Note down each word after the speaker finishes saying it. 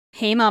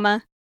Hey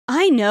mama,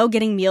 I know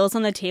getting meals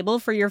on the table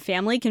for your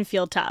family can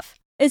feel tough,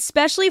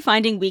 especially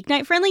finding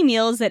weeknight-friendly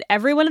meals that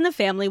everyone in the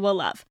family will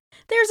love.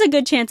 There's a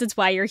good chance it's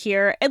why you're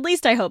here, at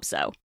least I hope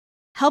so.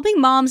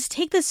 Helping moms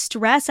take the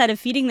stress out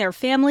of feeding their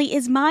family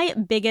is my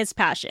biggest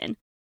passion.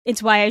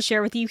 It's why I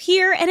share with you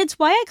here, and it's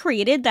why I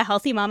created the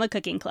Healthy Mama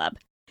Cooking Club.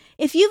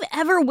 If you've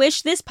ever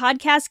wished this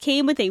podcast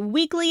came with a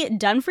weekly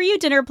done-for-you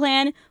dinner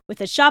plan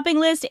with a shopping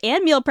list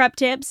and meal prep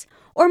tips,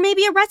 or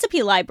maybe a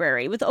recipe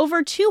library with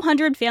over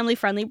 200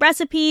 family-friendly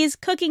recipes,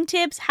 cooking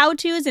tips,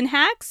 how-tos, and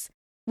hacks,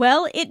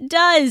 well, it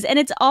does, and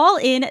it's all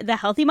in the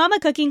Healthy Mama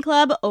Cooking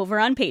Club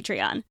over on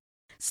Patreon.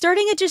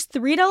 Starting at just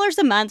 $3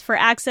 a month for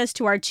access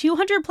to our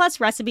 200-plus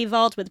recipe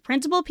vault with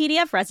printable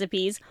PDF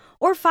recipes,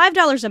 or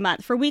 $5 a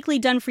month for weekly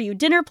done-for-you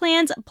dinner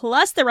plans,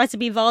 plus the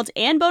recipe vault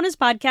and bonus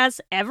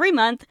podcasts every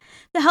month,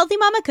 the Healthy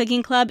Mama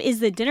Cooking Club is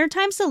the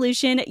dinnertime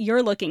solution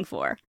you're looking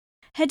for.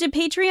 Head to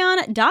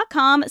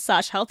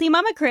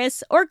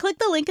patreon.com/healthymamachris or click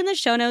the link in the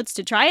show notes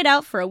to try it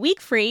out for a week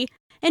free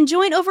and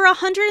join over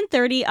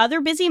 130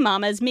 other busy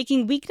mamas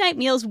making weeknight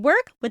meals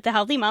work with the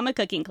Healthy Mama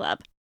Cooking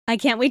Club. I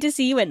can't wait to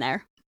see you in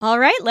there. All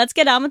right, let's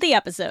get on with the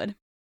episode.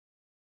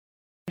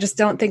 I just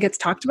don't think it's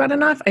talked about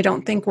enough. I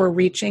don't think we're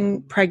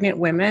reaching pregnant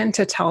women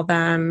to tell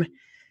them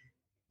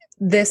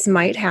this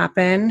might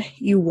happen.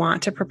 You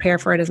want to prepare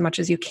for it as much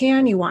as you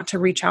can. You want to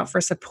reach out for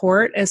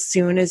support as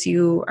soon as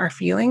you are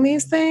feeling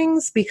these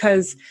things,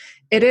 because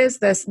there's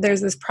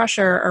this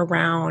pressure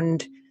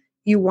around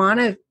you want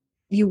to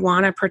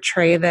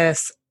portray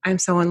this, I'm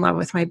so in love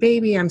with my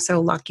baby, I'm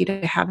so lucky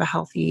to have a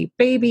healthy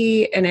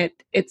baby. And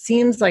it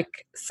seems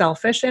like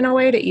selfish in a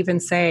way to even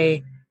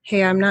say,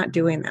 hey, I'm not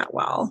doing that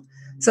well.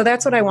 So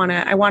that's what I want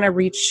to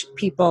reach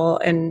people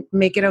and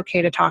make it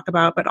okay to talk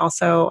about, but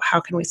also how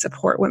can we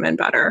support women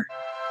better?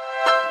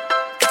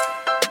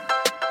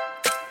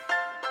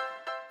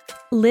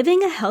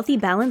 Living a healthy,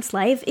 balanced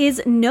life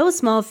is no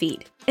small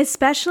feat,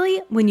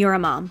 especially when you're a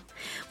mom.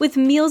 With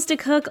meals to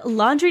cook,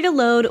 laundry to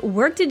load,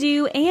 work to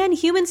do, and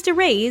humans to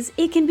raise,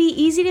 it can be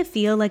easy to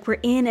feel like we're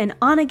in an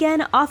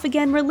on-again,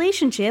 off-again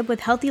relationship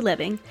with healthy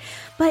living.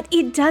 But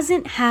it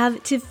doesn't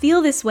have to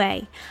feel this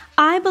way.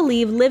 I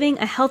believe living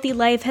a healthy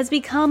life has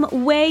become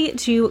way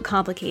too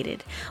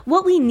complicated.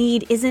 What we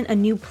need isn't a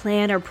new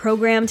plan or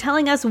program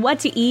telling us what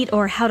to eat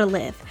or how to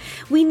live.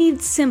 We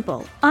need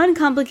simple,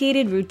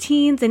 uncomplicated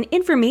routines and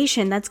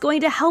information that's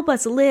going to help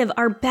us live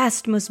our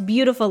best, most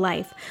beautiful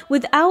life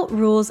without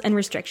rules and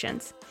restrictions.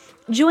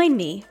 Join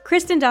me,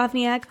 Kristen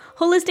Dovniak,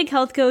 holistic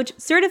health coach,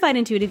 certified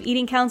intuitive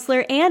eating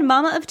counselor, and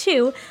mama of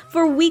two,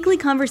 for weekly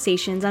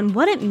conversations on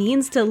what it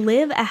means to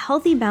live a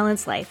healthy,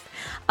 balanced life,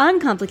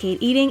 uncomplicate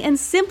eating, and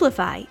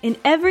simplify in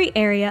every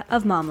area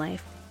of mom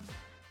life.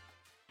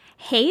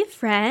 Hey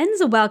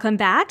friends, welcome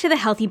back to the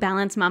Healthy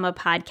Balanced Mama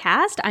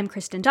podcast. I'm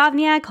Kristen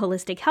Dovniak,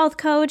 holistic health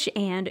coach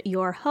and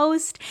your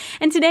host.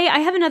 And today I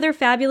have another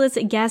fabulous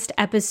guest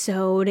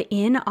episode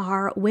in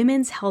our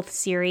women's health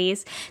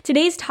series.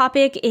 Today's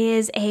topic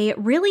is a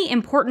really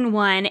important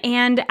one.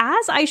 And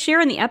as I share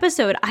in the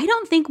episode, I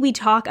don't think we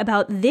talk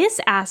about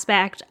this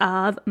aspect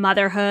of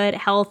motherhood,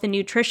 health, and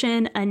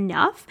nutrition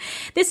enough.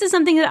 This is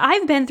something that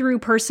I've been through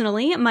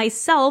personally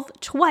myself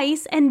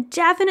twice and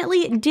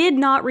definitely did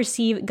not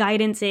receive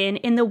guidance in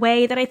the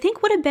way that I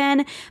think would have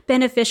been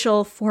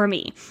beneficial for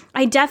me.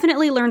 I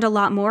definitely learned a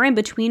lot more in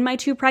between my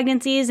two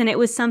pregnancies, and it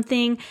was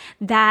something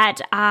that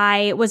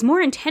I was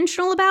more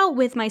intentional about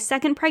with my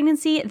second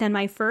pregnancy than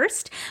my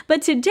first.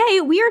 But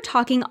today we are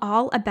talking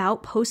all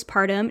about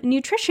postpartum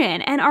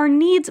nutrition and our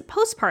needs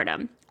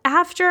postpartum,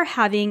 after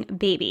having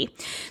baby.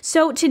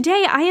 So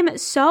today I am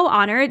so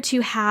honored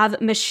to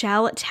have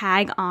Michelle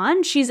Tagge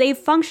on. She's a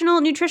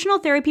functional nutritional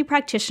therapy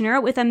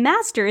practitioner with a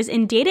master's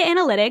in data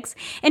analytics,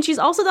 and she's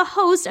also the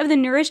host of the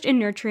Nourished and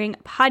Nurturing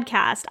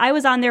podcast. I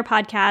was on their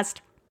podcast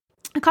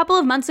a couple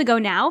of months ago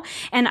now,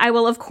 and I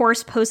will of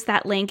course post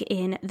that link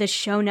in the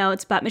show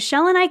notes. But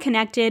Michelle and I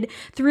connected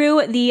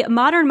through the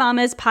Modern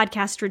Mamas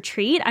podcast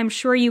retreat. I'm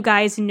sure you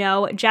guys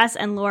know Jess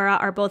and Laura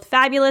are both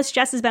fabulous.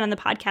 Jess has been on the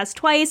podcast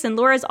twice, and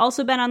Laura's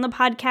also been on the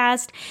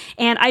podcast,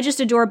 and I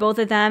just adore both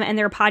of them, and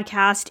their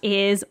podcast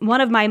is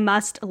one of my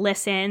must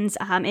listens.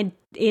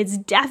 It's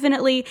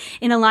definitely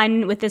in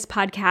alignment with this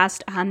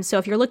podcast. So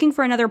if you're looking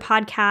for another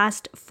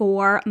podcast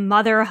for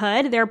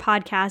motherhood, their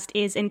podcast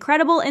is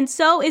incredible. And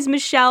so is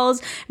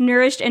Michelle's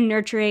Nourished and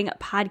Nurturing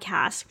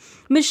podcast.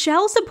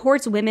 Michelle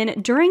supports women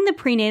during the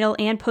prenatal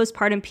and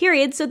postpartum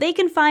period so they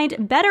can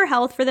find better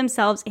health for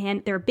themselves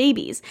and their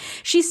babies.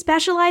 She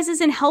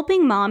specializes in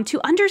helping mom to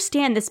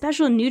understand the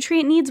special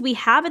nutrient needs we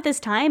have at this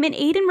time and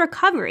aid in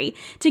recovery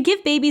to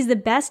give babies the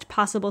best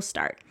possible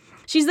start.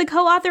 She's the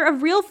co-author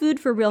of Real Food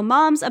for Real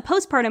Moms, a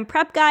postpartum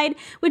prep guide,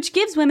 which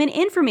gives women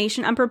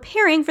information on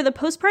preparing for the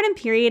postpartum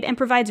period and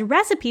provides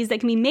recipes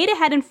that can be made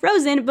ahead and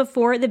frozen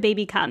before the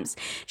baby comes.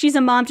 She's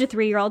a mom to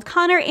 3-year-old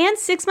Connor and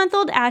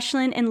 6-month-old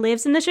Ashlyn and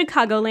lives in the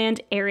Chicagoland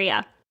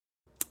area.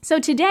 So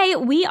today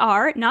we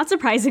are, not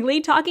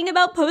surprisingly, talking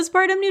about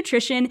postpartum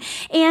nutrition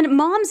and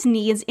mom's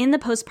needs in the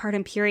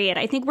postpartum period.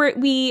 I think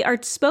we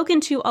are spoken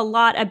to a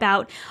lot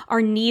about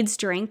our needs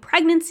during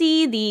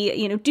pregnancy,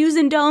 the do's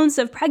and don'ts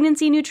of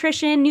pregnancy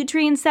nutrition,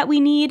 nutrients that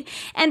we need,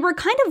 and we're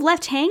kind of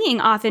left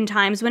hanging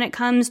oftentimes when it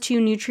comes to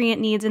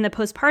nutrient needs in the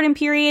postpartum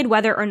period,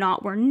 whether or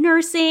not we're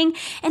nursing.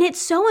 And it's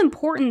so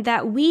important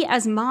that we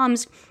as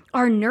moms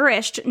are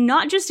nourished,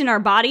 not just in our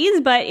bodies,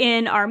 but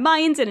in our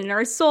minds and in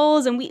our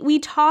souls. And we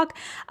talk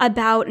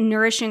about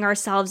nourishing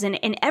ourselves in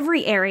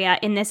every area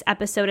in this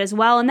episode as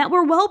well, and that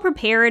we're well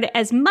prepared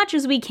as much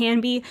as we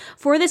can be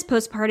for this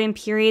postpartum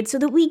period so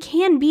that we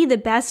can be the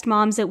best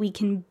moms that we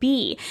can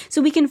be.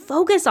 So we can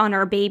focus on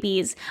our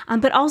babies,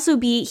 but also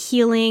be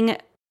healing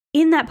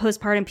in that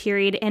postpartum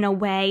period in a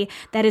way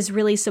that is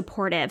really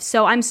supportive.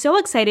 So I'm so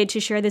excited to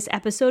share this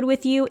episode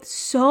with you.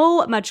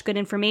 So much good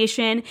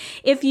information.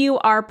 If you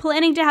are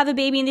planning to have a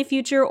baby in the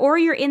future, or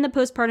you're in the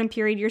postpartum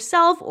period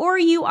yourself, or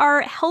you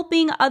are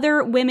helping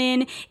other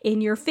women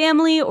in your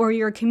family or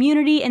your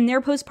community in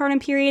their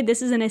postpartum period,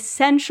 this is an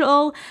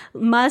essential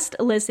must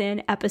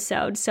listen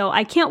episode. So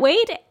I can't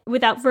wait.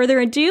 Without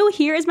further ado,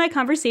 here is my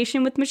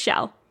conversation with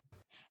Michelle.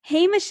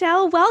 Hey,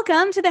 Michelle,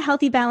 welcome to the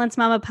Healthy Balance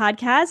Mama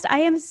podcast. I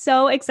am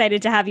so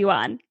excited to have you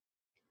on.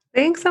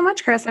 Thanks so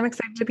much, Chris. I'm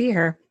excited to be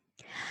here.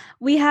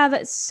 We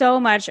have so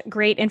much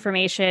great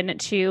information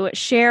to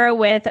share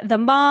with the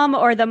mom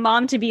or the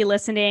mom to be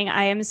listening,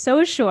 I am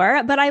so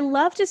sure. But I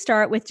love to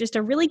start with just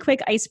a really quick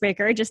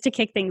icebreaker just to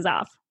kick things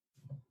off.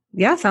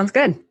 Yeah, sounds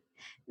good.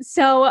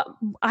 So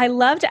I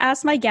love to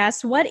ask my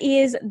guests, what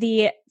is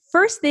the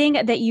first thing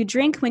that you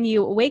drink when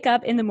you wake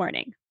up in the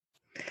morning?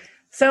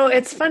 So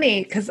it's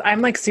funny because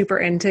I'm like super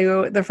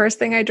into the first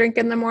thing I drink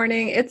in the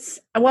morning. It's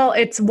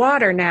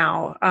water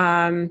now.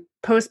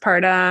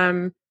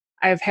 Postpartum,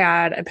 I've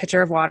had a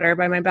pitcher of water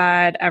by my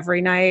bed every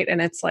night, and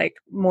it's like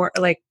more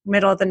like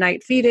middle of the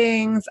night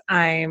feedings.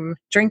 I'm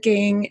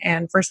drinking,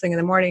 and first thing in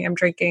the morning, I'm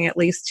drinking at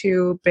least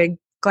 2 big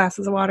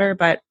glasses of water.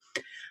 But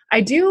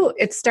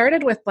it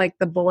started with like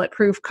the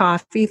bulletproof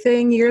coffee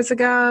thing years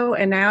ago.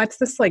 And now it's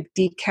this like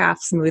decaf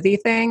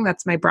smoothie thing.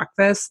 That's my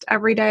breakfast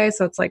every day.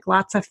 So it's like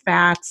lots of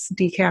fats,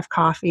 decaf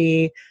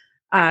coffee,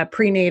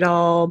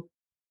 prenatal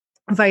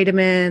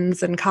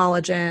vitamins and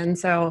collagen.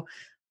 So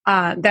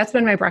that's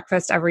been my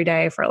breakfast every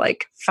day for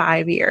like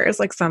 5 years,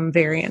 like some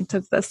variant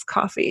of this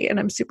coffee.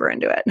 And I'm super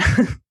into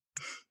it.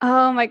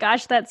 Oh my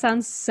gosh, that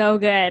sounds so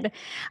good.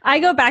 I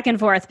go back and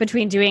forth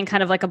between doing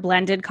kind of like a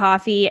blended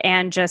coffee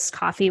and just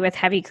coffee with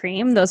heavy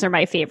cream. Those are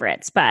my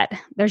favorites, but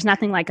there's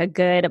nothing like a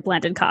good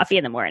blended coffee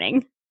in the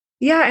morning.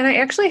 Yeah, and I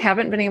actually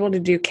haven't been able to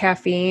do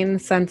caffeine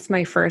since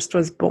my first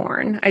was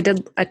born. I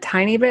did a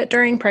tiny bit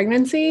during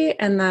pregnancy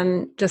and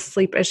then just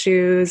sleep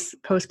issues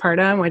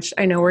postpartum, which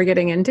I know we're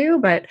getting into,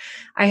 but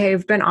I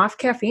have been off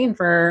caffeine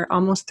for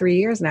almost 3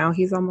 years now.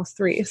 He's almost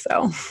 3,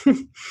 so.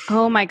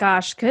 Oh my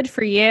gosh, good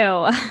for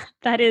you.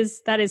 That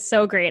is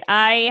so great.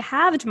 I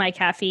halved my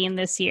caffeine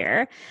this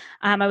year.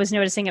 I was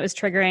noticing it was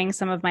triggering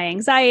some of my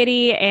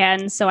anxiety,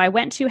 and so I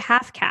went to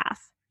half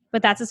caff.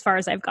 But that's as far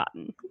as I've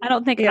gotten. I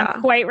don't think I'm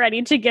quite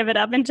ready to give it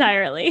up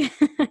entirely.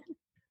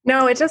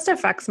 No, it just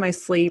affects my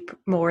sleep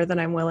more than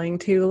I'm willing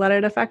to let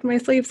it affect my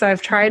sleep. So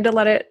I've tried to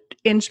let it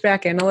inch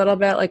back in a little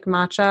bit like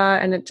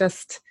matcha, and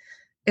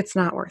it's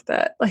not worth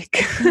it.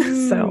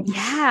 So.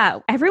 Yeah,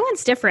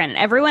 everyone's different.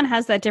 Everyone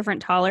has that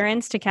different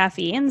tolerance to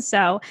caffeine.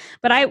 So,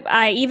 but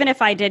I even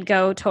if I did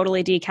go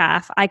totally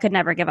decaf, I could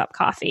never give up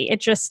coffee. It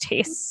just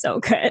tastes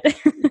so good.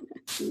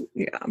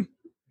 Yeah.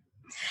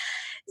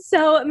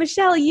 So,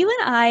 Michelle, you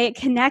and I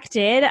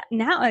connected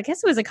now, I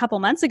guess it was a couple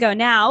months ago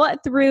now,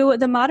 through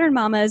the Modern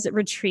Mamas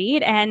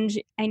retreat. And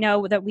I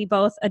know that we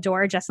both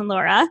adore Jess and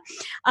Laura.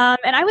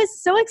 And I was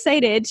so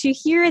excited to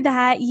hear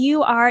that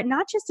you are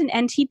not just an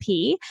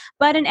NTP,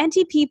 but an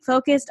NTP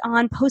focused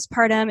on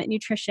postpartum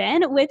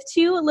nutrition with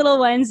 2 little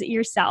ones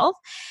yourself.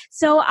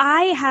 So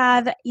I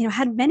have,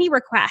 had many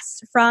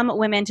requests from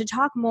women to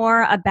talk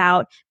more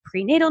about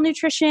prenatal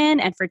nutrition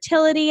and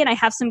fertility. And I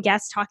have some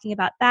guests talking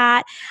about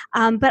that.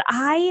 But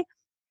I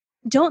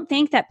don't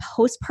think that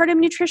postpartum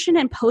nutrition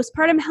and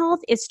postpartum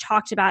health is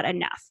talked about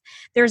enough.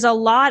 There's a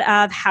lot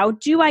of how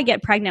do I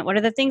get pregnant? What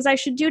are the things I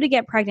should do to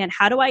get pregnant?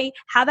 How do I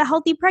have a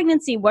healthy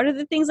pregnancy? What are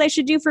the things I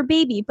should do for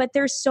baby? But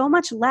there's so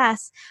much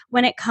less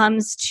when it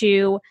comes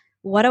to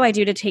what do I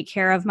do to take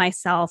care of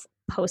myself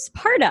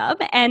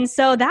postpartum? And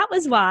so that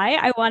was why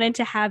I wanted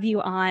to have you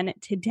on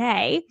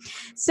today.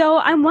 So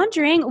I'm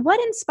wondering, what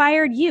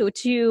inspired you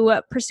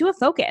to pursue a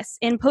focus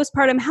in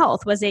postpartum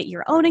health? Was it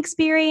your own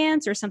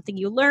experience or something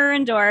you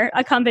learned or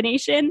a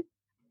combination?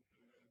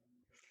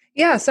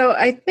 Yeah, so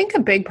I think a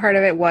big part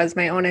of it was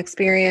my own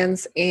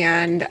experience,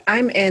 and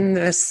I'm in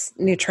this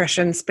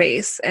nutrition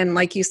space. And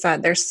like you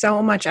said, there's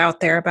so much out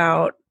there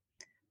about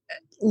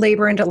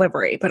labor and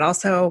delivery, but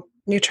also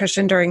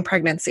nutrition during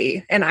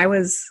pregnancy. And I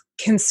was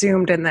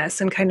consumed in this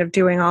and kind of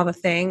doing all the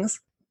things.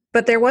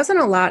 But there wasn't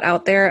a lot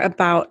out there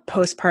about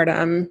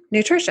postpartum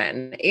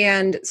nutrition.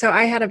 And so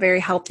I had a very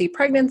healthy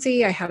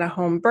pregnancy. I had a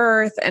home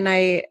birth. And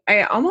I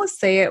almost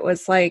say it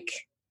was like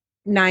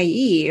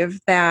naive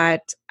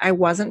that I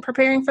wasn't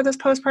preparing for this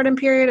postpartum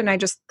period, and I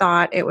just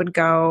thought it would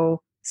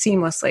go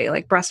seamlessly.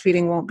 Like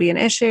breastfeeding won't be an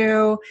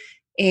issue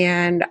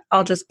and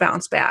I'll just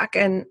bounce back.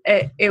 And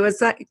it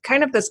was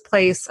kind of this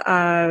place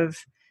of,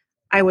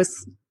 I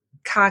was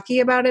cocky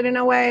about it in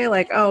a way,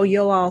 like, oh,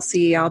 you'll all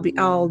see,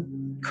 I'll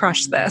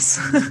crush this.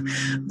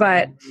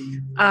 But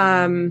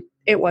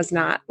it was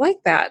not like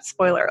that.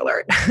 Spoiler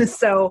alert.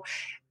 So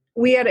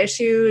we had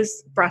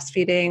issues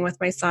breastfeeding with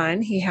my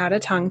son. He had a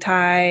tongue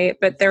tie,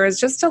 but there was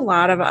just a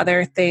lot of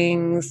other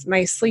things.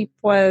 My sleep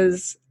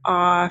was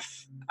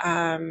off.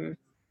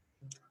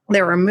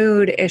 There were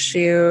mood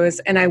issues,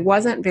 and I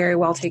wasn't very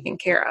well taken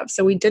care of.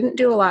 So we didn't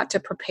do a lot to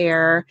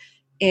prepare.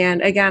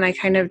 And again, I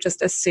kind of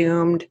just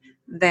assumed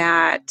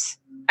that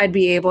I'd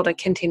be able to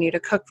continue to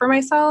cook for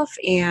myself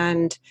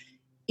and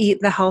eat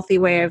the healthy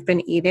way I've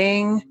been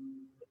eating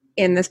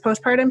in this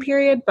postpartum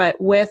period.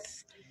 But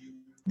with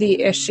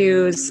the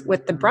issues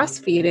with the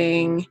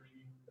breastfeeding,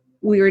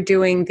 we were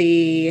doing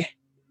the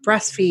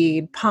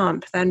breastfeed,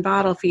 pump, then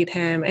bottle feed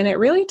him. And it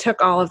really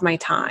took all of my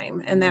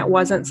time. And that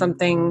wasn't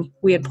something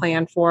we had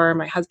planned for.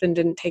 My husband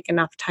didn't take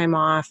enough time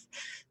off.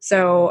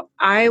 So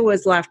I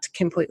was left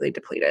completely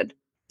depleted.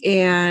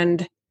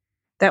 And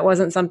that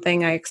wasn't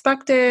something I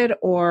expected,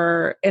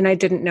 and I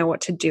didn't know what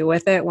to do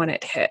with it when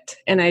it hit.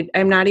 And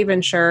I'm not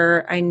even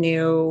sure I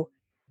knew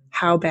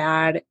how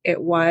bad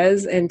it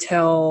was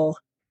until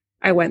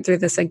I went through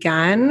this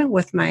again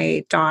with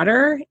my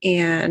daughter,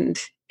 and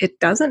it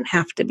doesn't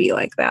have to be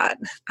like that.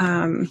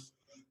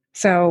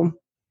 So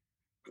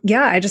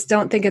yeah, I just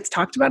don't think it's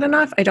talked about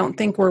enough. I don't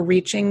think we're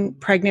reaching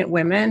pregnant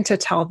women to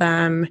tell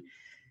them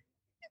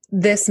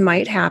this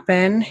might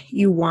happen.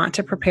 You want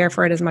to prepare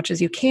for it as much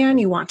as you can.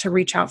 You want to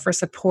reach out for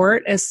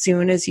support as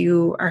soon as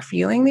you are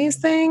feeling these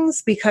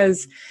things,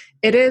 because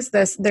there's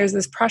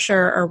this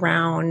pressure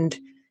around,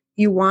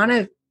 you want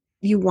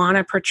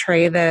to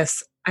portray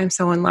this, I'm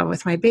so in love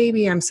with my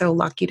baby, I'm so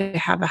lucky to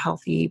have a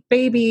healthy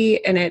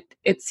baby. And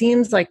it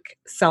seems like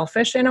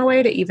selfish in a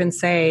way to even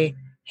say,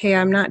 hey,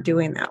 I'm not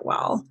doing that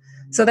well.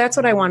 So that's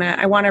what I want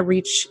to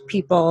reach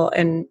people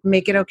and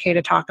make it okay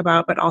to talk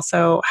about, but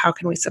also how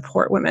can we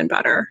support women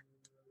better?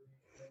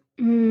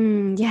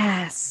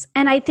 Yes.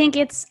 And I think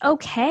it's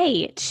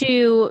okay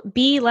to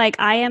be like,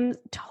 I am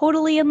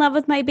totally in love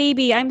with my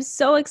baby. I'm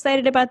so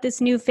excited about this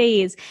new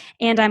phase,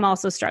 and I'm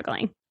also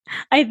struggling.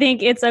 I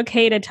think it's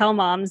okay to tell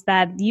moms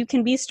that you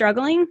can be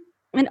struggling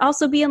and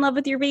also be in love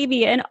with your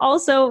baby and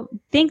also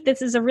think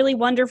this is a really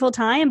wonderful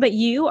time, but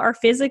you are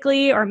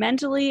physically or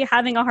mentally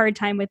having a hard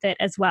time with it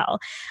as well.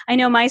 I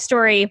know my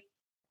story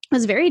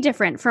was very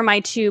different for my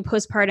two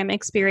postpartum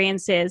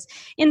experiences.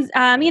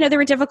 There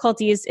were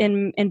difficulties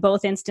in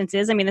both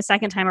instances. I mean, the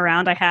second time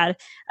around, I had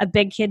a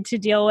big kid to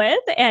deal with,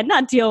 and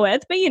not deal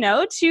with,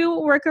 but, to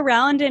work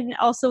around and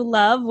also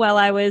love while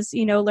I was,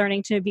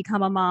 learning to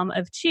become a mom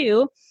of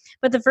two.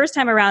 But the first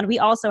time around, we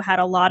also had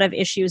a lot of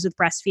issues with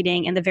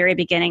breastfeeding in the very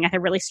beginning. I had a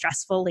really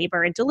stressful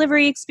labor and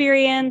delivery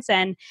experience.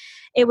 And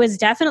it was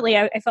definitely,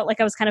 I felt like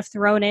I was kind of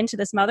thrown into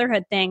this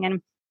motherhood thing.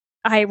 And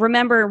I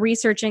remember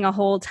researching a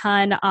whole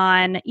ton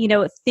on,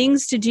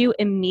 things to do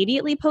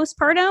immediately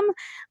postpartum.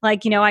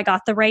 Like, I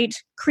got the right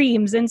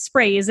creams and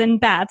sprays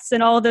and baths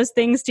and all of those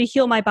things to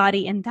heal my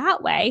body in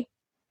that way.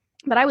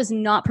 But I was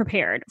not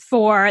prepared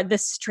for the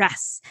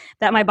stress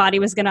that my body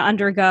was going to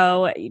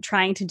undergo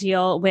trying to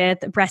deal with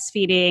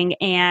breastfeeding.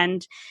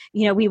 And,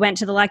 we went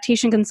to the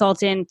lactation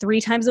consultant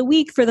 3 times a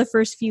week for the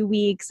first few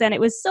weeks. And it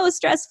was so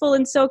stressful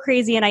and so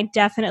crazy. And I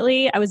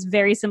was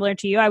very similar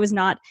to you. I was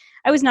not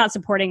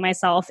supporting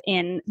myself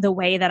in the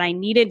way that I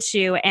needed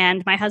to.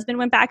 And my husband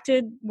went back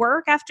to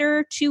work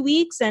after 2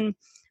 weeks, and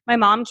my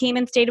mom came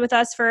and stayed with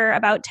us for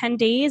about 10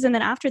 days. And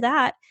then after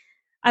that,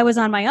 I was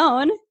on my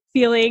own,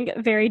 feeling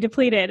very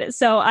depleted.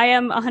 So I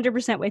am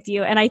 100% with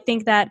you. And I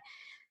think that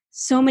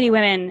so many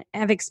women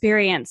have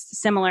experienced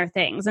similar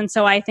things. And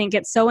so I think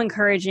it's so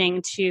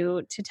encouraging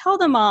to tell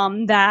the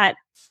mom that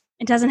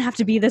it doesn't have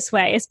to be this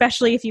way,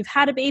 especially if you've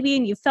had a baby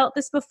and you felt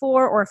this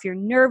before, or if you're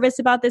nervous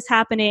about this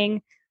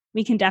happening.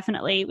 We can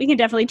definitely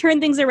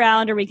turn things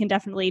around, or we can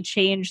definitely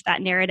change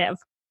that narrative.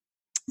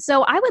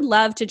 So I would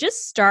love to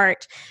just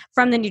start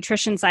from the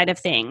nutrition side of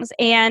things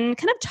and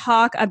kind of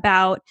talk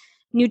about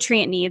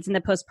nutrient needs in the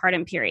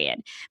postpartum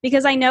period,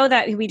 because I know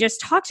that we just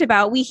talked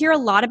about, we hear a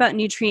lot about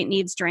nutrient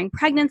needs during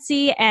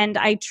pregnancy, and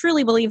I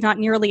truly believe not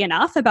nearly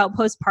enough about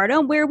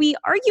postpartum, where we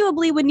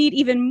arguably would need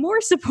even more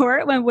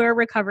support when we're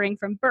recovering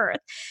from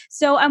birth.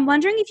 So I'm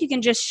wondering if you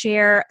can just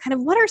share kind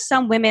of what are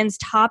some women's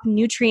top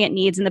nutrient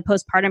needs in the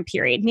postpartum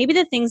period, maybe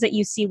the things that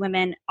you see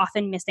women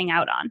often missing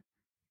out on.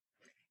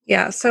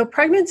 Yeah, so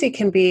pregnancy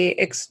can be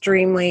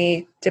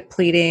extremely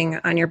depleting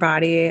on your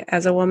body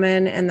as a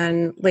woman, and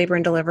then labor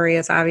and delivery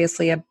is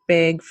obviously a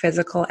big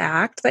physical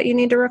act that you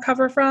need to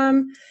recover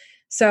from.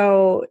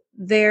 So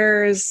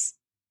there's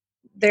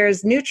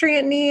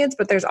nutrient needs,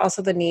 but there's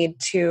also the need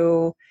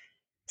to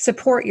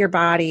support your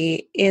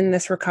body in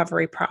this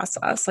recovery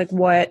process. Like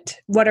what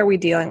are we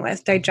dealing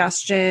with?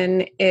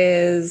 Digestion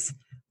is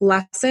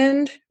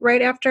lessened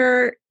right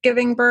after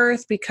giving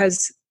birth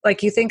because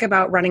like you think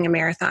about running a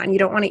marathon, you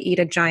don't want to eat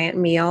a giant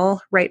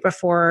meal right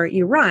before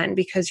you run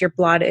because your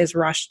blood is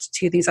rushed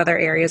to these other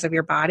areas of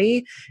your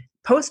body.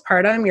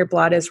 Postpartum, your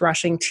blood is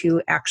rushing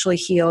to actually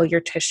heal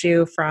your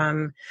tissue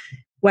from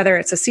whether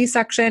it's a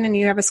C-section and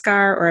you have a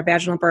scar, or a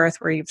vaginal birth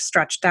where you've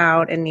stretched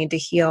out and need to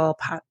heal,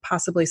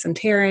 possibly some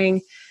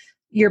tearing.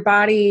 Your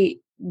body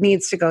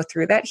needs to go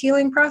through that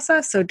healing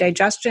process. So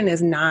digestion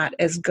is not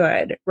as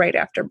good right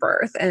after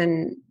birth.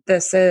 And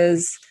this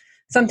is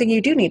something you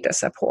do need to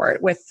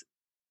support with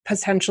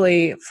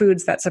potentially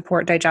foods that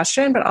support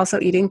digestion, but also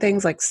eating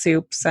things like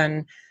soups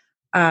and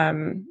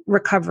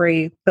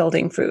recovery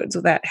building foods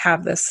that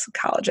have this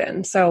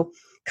collagen. So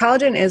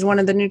collagen is one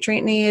of the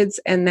nutrient needs,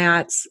 and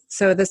that's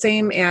so the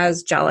same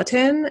as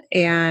gelatin,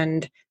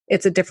 and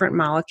it's a different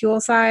molecule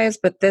size,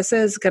 but this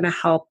is going to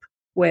help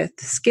with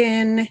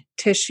skin,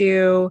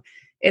 tissue.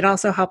 It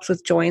also helps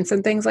with joints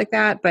and things like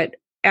that. But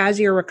as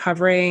you're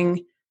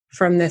recovering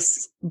from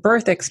this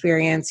birth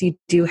experience, you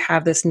do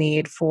have this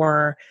need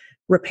for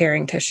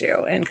repairing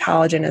tissue, and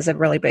collagen is a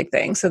really big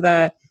thing. So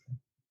the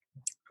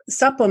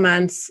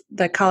supplements,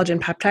 the collagen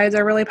peptides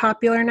are really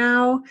popular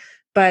now,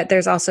 but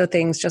there's also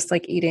things just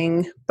like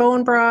eating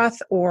bone broth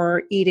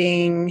or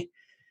eating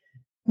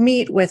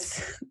meat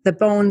with the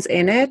bones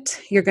in it.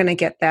 You're going to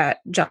get that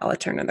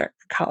gelatin or the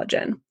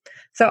collagen.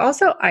 So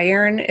also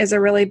iron is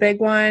a really big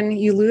one.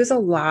 You lose a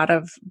lot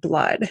of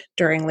blood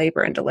during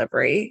labor and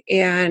delivery,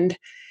 and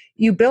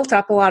you built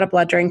up a lot of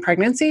blood during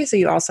pregnancy. So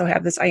you also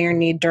have this iron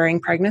need during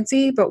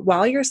pregnancy, but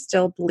while you're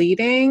still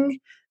bleeding,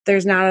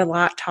 there's not a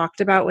lot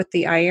talked about with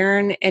the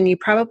iron, and you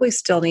probably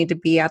still need to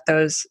be at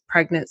those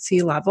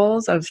pregnancy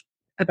levels of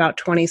about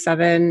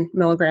 27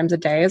 milligrams a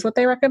day is what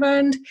they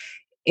recommend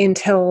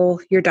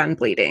until you're done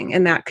bleeding.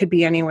 And that could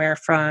be anywhere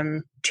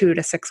from 2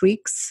 to 6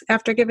 weeks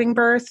after giving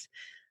birth.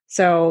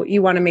 So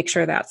you want to make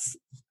sure that's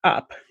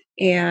up.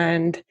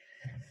 And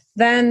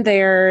then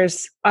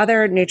there's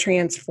other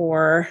nutrients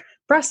for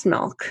breast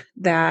milk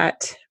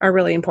that are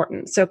really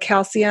important. So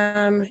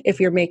calcium, if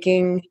you're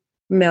making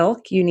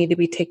milk, you need to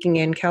be taking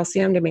in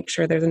calcium to make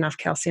sure there's enough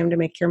calcium to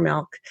make your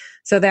milk.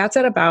 So that's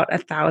at about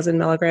 1,000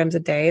 milligrams a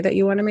day that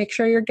you want to make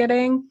sure you're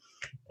getting.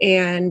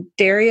 And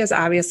dairy is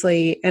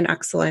obviously an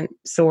excellent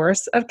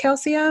source of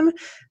calcium,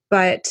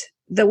 but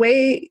the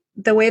way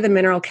the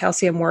mineral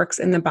calcium works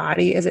in the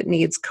body is it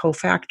needs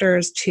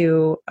cofactors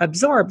to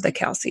absorb the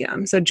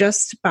calcium. So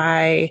just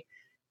by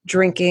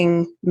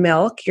drinking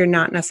milk, you're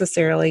not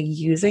necessarily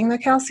using the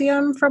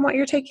calcium from what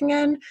you're taking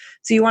in.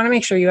 So you want to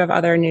make sure you have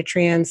other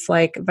nutrients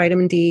like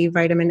vitamin D,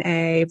 vitamin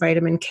A,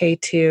 vitamin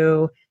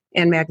K2,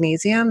 and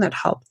magnesium that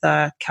help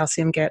the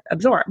calcium get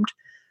absorbed.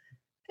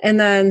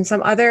 And then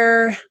some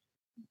other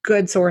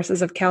good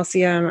sources of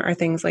calcium are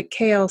things like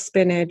kale,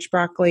 spinach,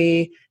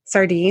 broccoli,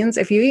 sardines.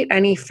 If you eat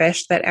any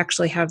fish that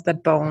actually have the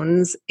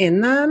bones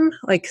in them,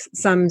 like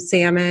some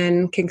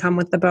salmon can come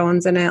with the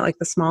bones in it, like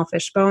the small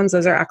fish bones,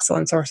 those are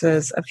excellent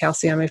sources of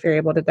calcium if you're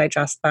able to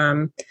digest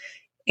them.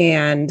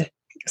 And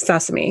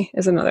sesame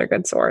is another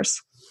good source.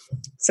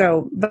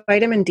 So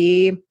vitamin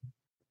D,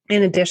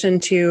 in addition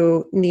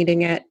to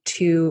needing it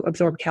to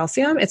absorb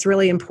calcium, it's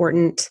really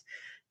important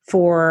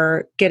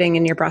for getting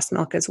in your breast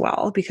milk as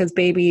well, because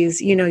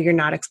babies, you're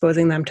not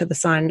exposing them to the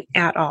sun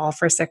at all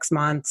for 6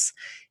 months.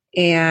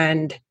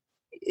 And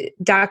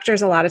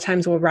doctors a lot of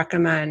times will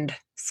recommend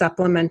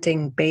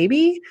supplementing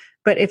baby,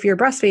 but if you're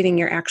breastfeeding,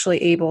 you're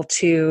actually able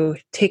to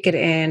take it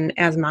in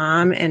as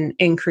mom and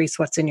increase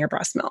what's in your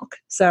breast milk.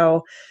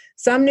 So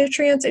some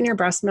nutrients in your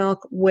breast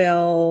milk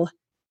will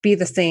be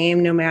the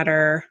same no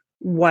matter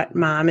what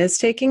mom is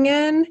taking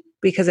in,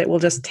 because it will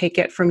just take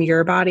it from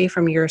your body,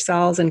 from your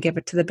cells, and give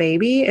it to the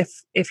baby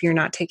if you're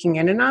not taking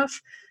in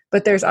enough.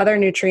 But there's other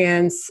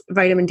nutrients,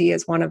 vitamin D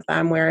is one of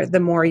them, where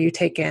the more you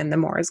take in, the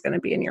more is going to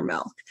be in your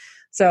milk.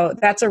 So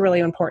that's a really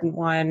important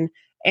one.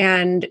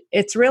 And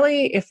it's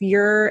really, if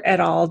you're at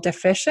all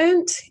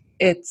deficient,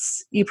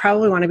 you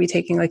probably want to be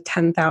taking like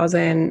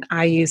 10,000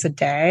 IUs a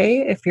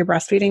day if you're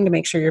breastfeeding to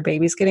make sure your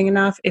baby's getting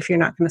enough if you're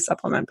not going to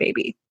supplement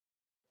baby.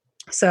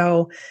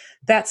 So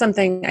that's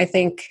something I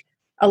think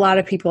a lot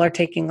of people are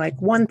taking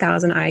like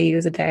 1,000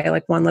 IUs a day,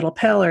 like one little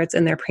pill, or it's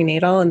in their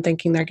prenatal and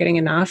thinking they're getting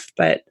enough,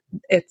 but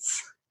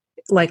it's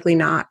likely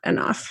not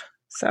enough.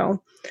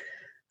 So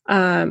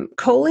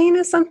choline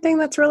is something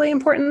that's really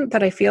important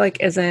that I feel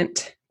like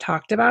isn't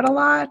talked about a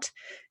lot.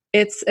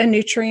 It's a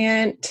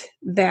nutrient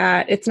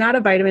that it's not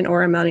a vitamin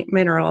or a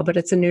mineral, but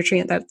it's a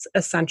nutrient that's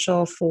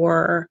essential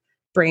for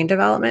brain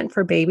development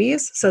for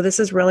babies. So this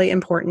is really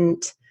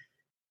important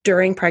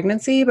during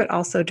pregnancy, but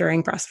also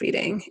during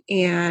breastfeeding.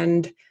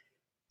 And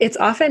it's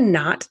often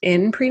not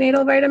in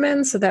prenatal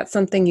vitamins, so that's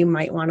something you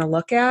might want to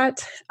look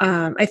at.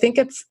 I think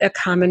it's a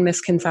common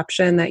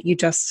misconception that you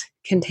just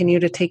continue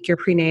to take your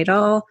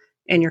prenatal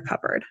and you're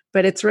covered.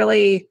 But it's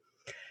really,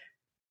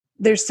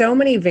 there's so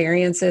many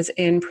variances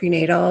in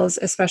prenatals,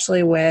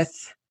 especially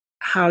with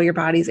how your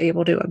body's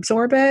able to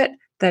absorb it,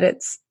 that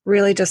it's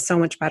really just so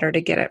much better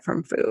to get it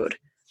from food.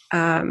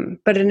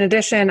 But in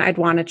addition, I'd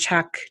want to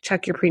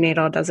check your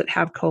prenatal. Does it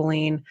have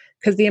choline?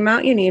 Because the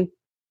amount you need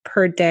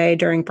per day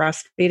during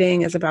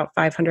breastfeeding is about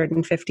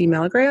 550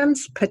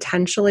 milligrams.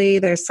 Potentially,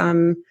 there's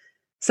some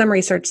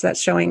research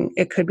that's showing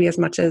it could be as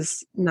much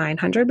as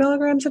 900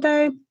 milligrams a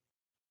day.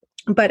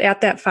 But at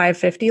that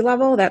 550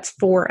 level, that's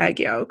 4 egg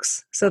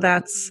yolks. So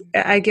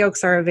egg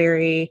yolks are a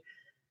very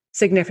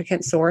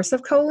significant source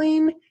of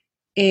choline,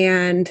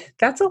 and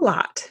that's a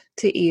lot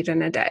to eat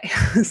in a day.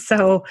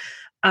 So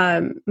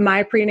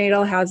my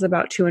prenatal has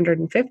about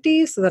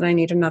 250, so that I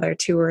need another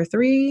 2 or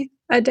 3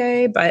 a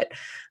day. But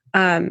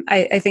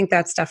I think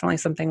that's definitely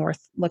something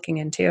worth looking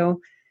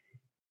into.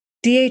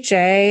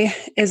 DHA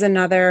is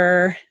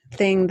another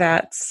thing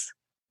that's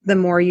the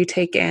more you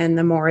take in,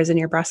 the more is in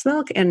your breast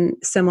milk. And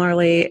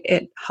similarly,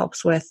 it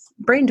helps with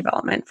brain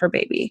development for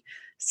baby.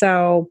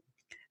 So,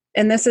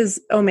 and this is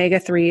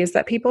omega-3s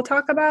that people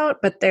talk about,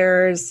 but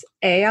there's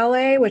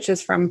ALA, which is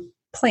from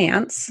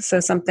plants. So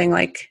something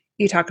like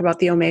you talk about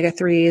the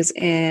omega-3s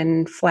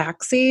in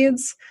flax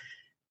seeds.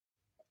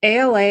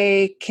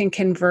 ALA can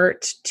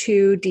convert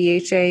to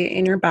DHA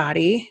in your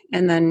body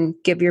and then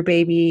give your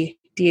baby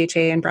DHA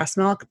in breast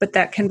milk, but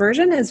that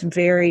conversion is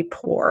very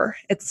poor.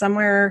 It's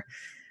somewhere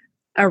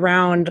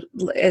around,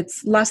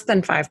 it's less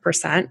than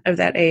 5% of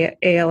that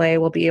ALA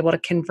will be able to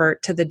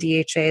convert to the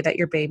DHA that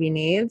your baby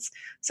needs.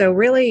 So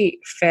really,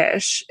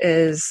 fish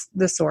is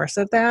the source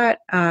of that.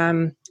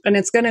 And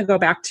it's going to go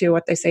back to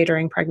what they say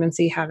during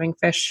pregnancy, having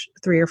fish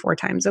 3 or 4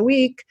 times a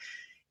week.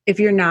 If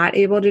you're not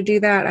able to do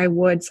that, I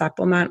would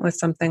supplement with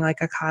something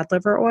like a cod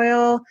liver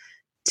oil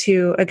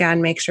to,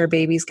 again, make sure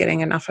baby's getting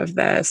enough of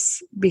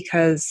this,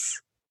 because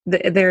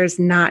there's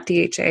not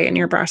DHA in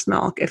your breast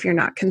milk if you're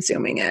not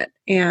consuming it.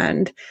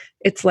 And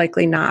it's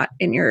likely not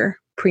in your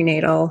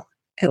prenatal,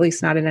 at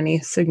least not in any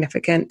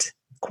significant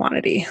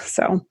quantity.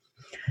 So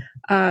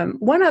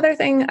one other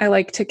thing I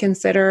like to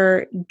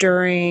consider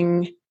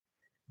during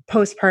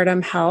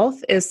postpartum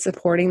health is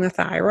supporting the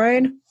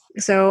thyroid.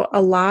 So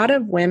a lot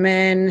of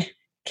women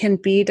can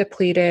be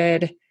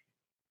depleted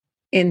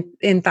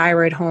in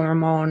thyroid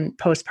hormone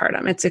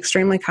postpartum. It's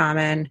extremely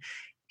common.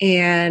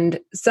 And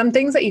some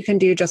things that you can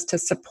do just to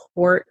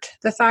support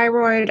the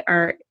thyroid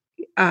are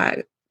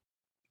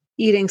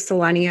eating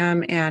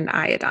selenium and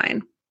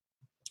iodine.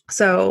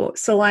 So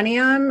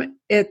selenium,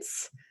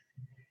 if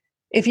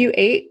you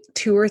ate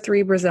 2 or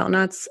 3 Brazil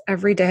nuts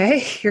every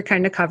day, you're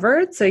kind of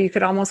covered. So you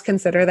could almost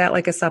consider that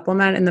like a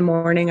supplement. In the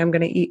morning, I'm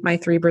going to eat my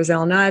 3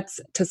 Brazil nuts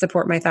to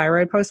support my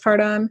thyroid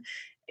postpartum.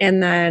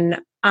 And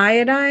then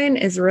iodine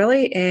is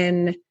really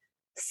in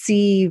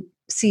sea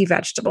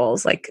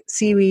vegetables like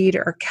seaweed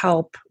or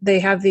kelp. They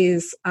have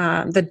these,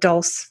 the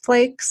dulse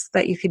flakes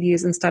that you could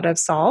use instead of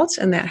salt,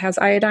 and that has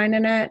iodine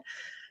in it.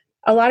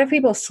 A lot of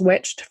people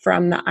switched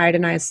from the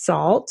iodinized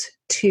salt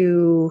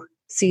to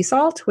sea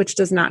salt, which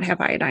does not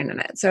have iodine in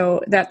it.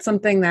 So that's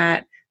something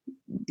that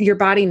your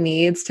body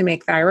needs to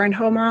make thyroid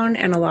hormone,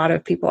 and a lot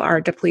of people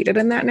are depleted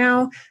in that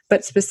now.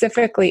 But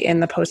specifically in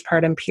the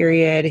postpartum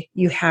period,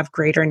 you have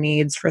greater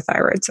needs for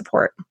thyroid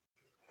support.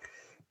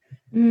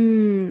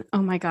 Oh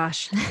my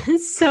gosh.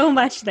 So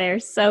much there.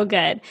 So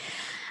good.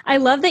 I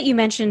love that you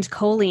mentioned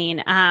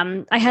choline.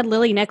 I had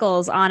Lily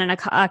Nichols on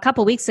a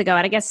couple weeks ago,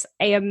 and I guess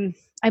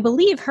I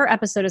believe her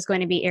episode is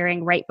going to be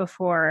airing right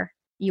before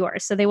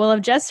yours. So they will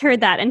have just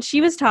heard that. And she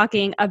was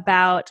talking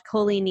about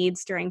choline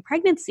needs during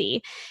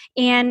pregnancy.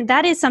 And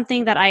that is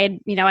something that I'd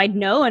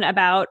known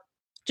about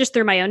just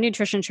through my own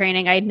nutrition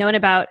training. I had known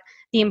about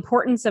the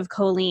importance of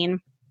choline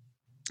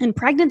in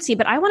pregnancy.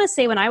 But I want to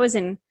say when I was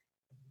in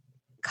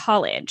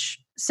college,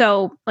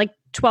 so like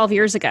 12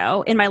 years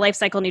ago in my life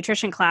cycle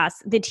nutrition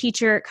class, the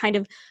teacher kind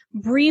of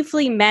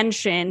briefly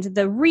mentioned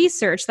the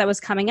research that was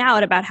coming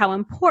out about how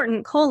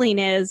important choline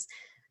is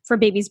for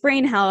baby's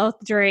brain health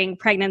during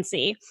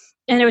pregnancy.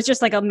 And it was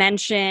just like a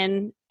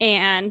mention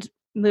and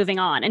moving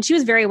on. And she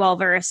was very well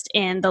versed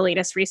in the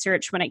latest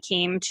research when it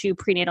came to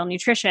prenatal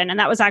nutrition. And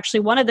that was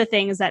actually one of the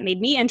things that made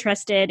me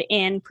interested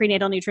in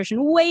prenatal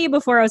nutrition way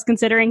before I was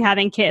considering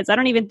having kids.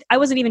 I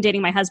wasn't even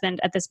dating my husband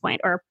at this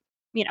point, or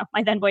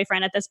my then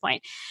boyfriend at this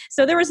point.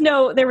 So there was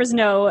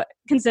no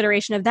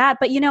consideration of that.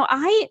 But,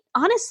 I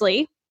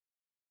honestly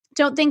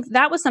don't think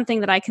that was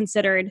something that I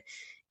considered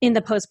in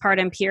the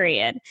postpartum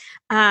period.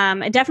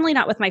 Definitely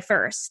not with my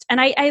first. And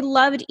I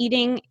loved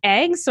eating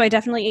eggs. So I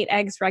definitely ate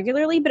eggs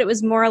regularly, but it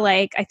was more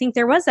like, I think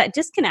there was that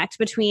disconnect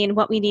between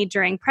what we need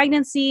during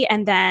pregnancy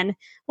and then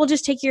we'll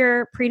just take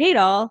your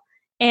prenatal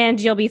and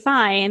you'll be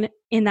fine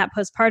in that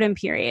postpartum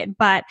period.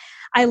 But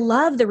I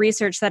love the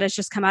research that has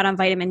just come out on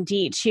vitamin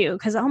D too,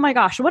 because oh my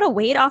gosh, what a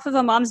weight off of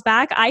a mom's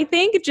back, I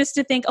think, just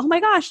to think, oh my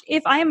gosh,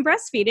 if I am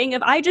breastfeeding,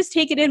 if I just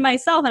take it in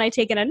myself and I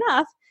take it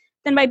enough,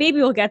 then my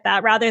baby will get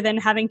that, rather than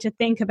having to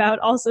think about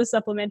also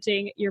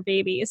supplementing your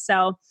baby.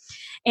 So,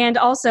 and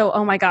also,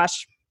 oh my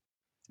gosh,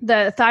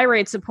 the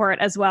thyroid support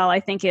as well, I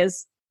think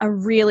is a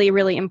really,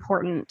 really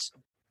important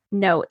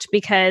note,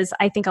 because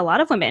I think a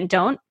lot of women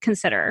don't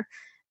consider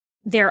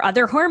their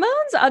other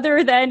hormones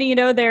other than,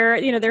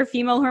 their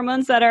female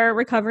hormones that are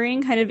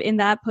recovering kind of in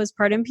that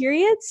postpartum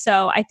period.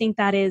 So I think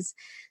that is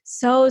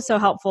So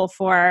helpful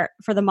for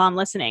the mom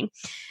listening.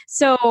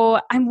 So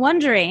I'm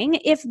wondering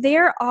if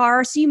there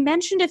are, so you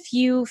mentioned a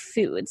few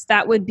foods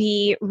that would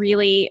be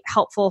really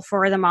helpful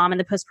for the mom in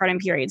the postpartum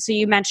period. So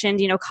you mentioned,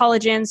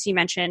 collagen. So you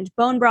mentioned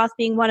bone broth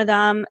being one of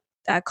them,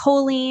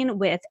 choline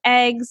with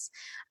eggs,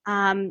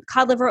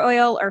 cod liver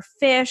oil or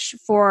fish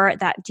for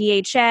that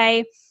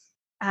DHA,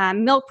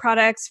 milk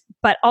products,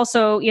 but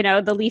also,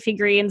 the leafy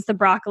greens, the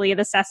broccoli,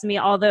 the sesame,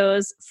 all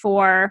those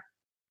for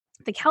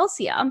the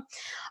calcium.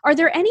 Are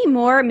there any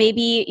more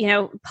maybe,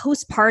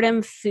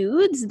 postpartum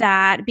foods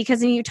that,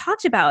 because you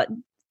talked about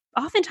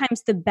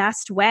oftentimes the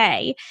best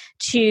way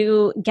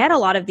to get a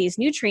lot of these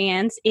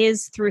nutrients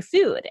is through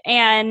food.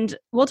 And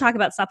we'll talk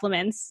about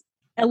supplements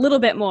a little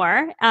bit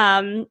more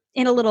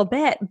in a little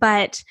bit,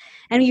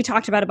 and you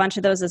talked about a bunch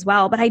of those as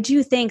well, but I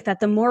do think that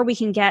the more we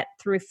can get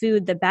through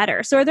food, the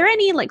better. So are there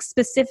any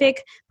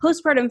specific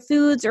postpartum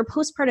foods or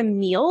postpartum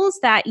meals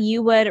that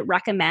you would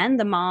recommend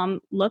the mom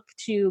look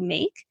to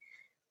make?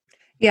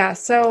 Yeah,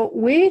 so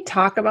we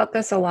talk about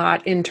this a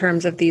lot in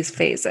terms of these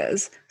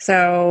phases.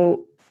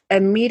 So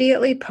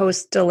immediately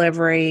post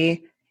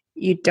delivery,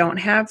 you don't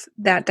have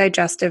that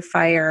digestive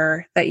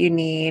fire that you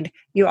need.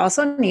 You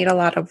also need a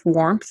lot of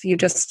warmth. You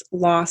just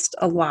lost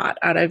a lot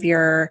out of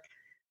the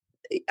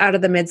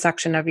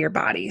midsection of your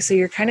body. So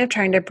you're kind of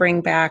trying to bring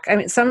back,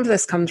 some of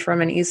this comes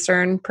from an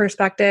Eastern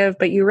perspective,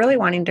 but you're really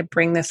wanting to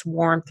bring this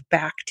warmth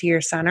back to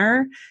your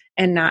center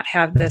and not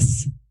have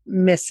this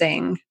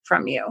missing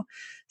from you.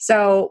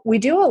 So we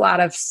do a lot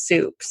of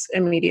soups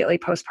immediately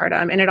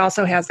postpartum, and it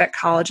also has that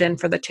collagen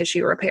for the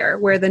tissue repair,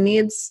 where the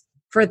needs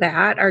for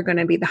that are going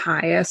to be the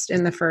highest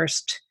in the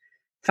first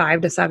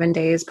 5 to 7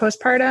 days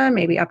postpartum,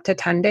 maybe up to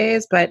 10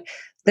 days, but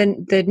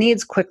then the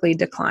needs quickly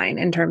decline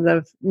in terms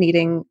of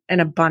needing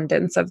an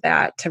abundance of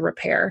that to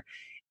repair.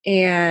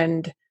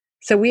 And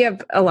so we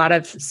have a lot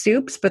of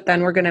soups, but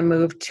then we're going to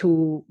move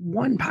to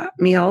one pot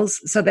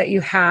meals so that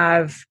you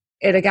have,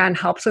 it again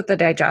helps with the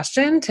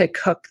digestion to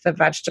cook the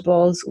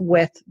vegetables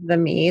with the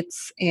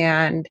meats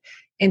and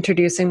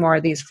introducing more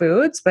of these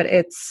foods, but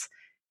it's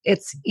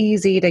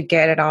easy to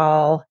get it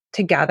all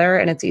together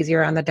and it's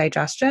easier on the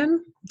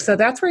digestion. So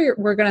that's where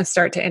we're going to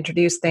start to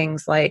introduce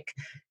things like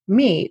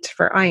meat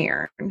for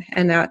iron,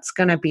 and that's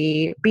going to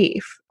be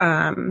beef.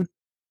 And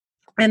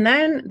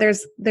then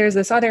there's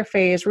this other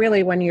phase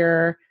really when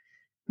your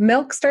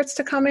milk starts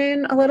to come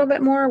in a little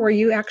bit more, where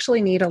you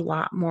actually need a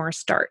lot more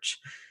starch.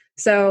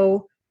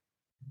 So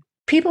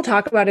people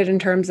talk about it in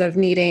terms of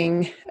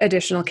needing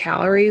additional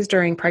calories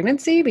during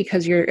pregnancy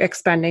because you're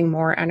expending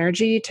more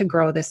energy to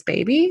grow this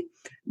baby.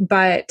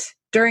 But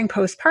during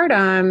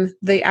postpartum,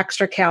 the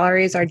extra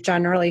calories are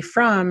generally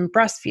from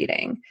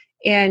breastfeeding.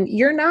 And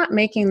you're not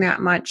making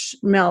that much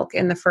milk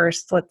in the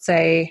first, let's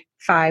say,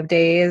 5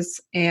 days,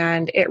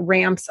 and it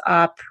ramps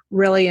up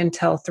really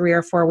until 3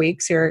 or 4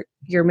 weeks. You're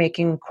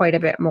making quite a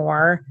bit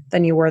more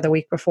than you were the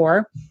week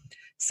before.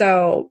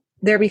 So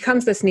there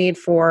becomes this need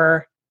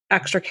for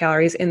extra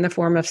calories in the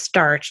form of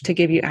starch to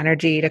give you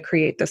energy to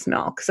create this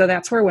milk. So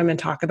that's where women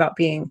talk about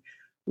being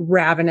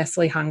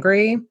ravenously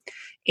hungry.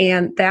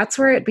 And that's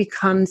where it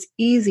becomes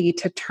easy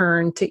to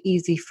turn to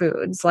easy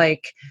foods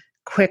like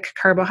quick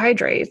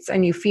carbohydrates,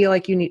 and you feel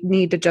like you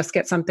need to just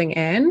get something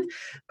in.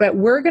 But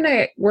we're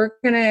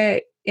gonna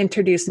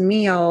introduce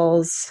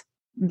meals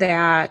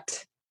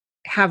that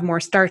have more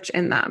starch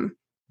in them,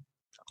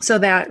 so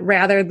that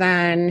rather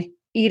than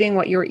eating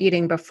what you were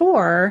eating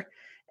before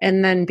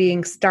and then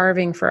being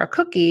starving for a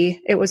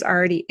cookie, it was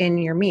already in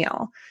your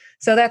meal.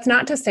 So that's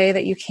not to say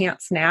that you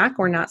can't snack.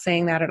 We're not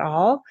saying that at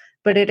all,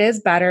 but it is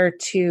better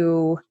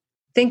to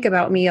think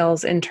about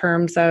meals in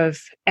terms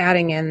of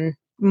adding in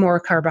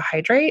more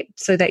carbohydrate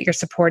so that you're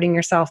supporting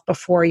yourself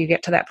before you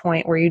get to that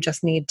point where you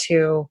just need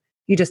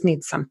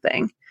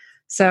something.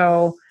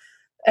 So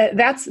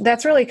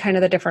that's really kind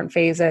of the different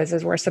phases,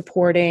 is we're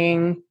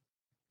supporting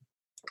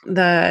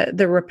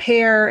the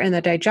repair and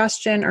the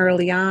digestion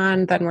early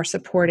on, then we're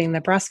supporting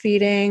the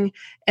breastfeeding.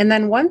 And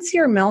then once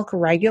your milk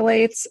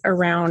regulates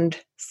around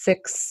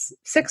 6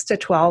 to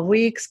 12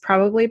 weeks,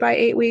 probably by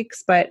 8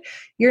 weeks, but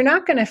you're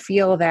not going to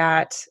feel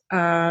that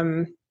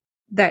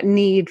that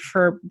need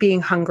for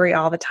being hungry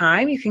all the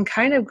time. You can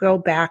kind of go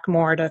back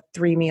more to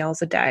 3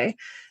 meals a day.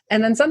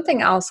 And then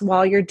something else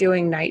while you're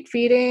doing night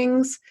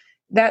feedings,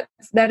 that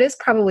is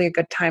probably a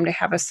good time to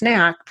have a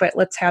snack, but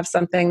let's have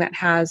something that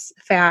has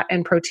fat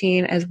and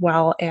protein as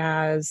well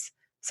as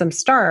some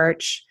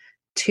starch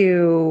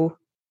to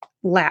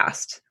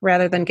last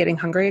rather than getting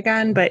hungry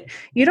again. But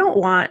you don't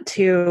want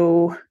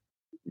to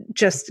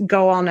just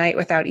go all night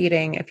without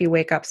eating if you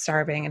wake up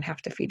starving and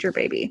have to feed your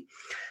baby.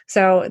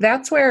 So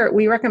that's where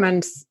we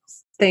recommend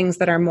things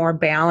that are more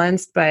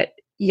balanced, but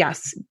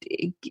yes,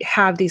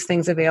 have these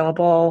things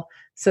available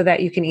so that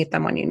you can eat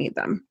them when you need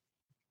them.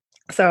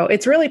 So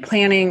it's really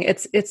planning,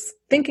 it's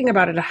thinking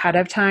about it ahead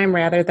of time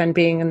rather than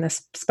being in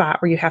this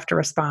spot where you have to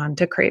respond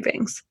to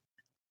cravings.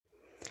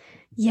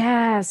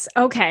 Yes.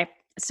 Okay.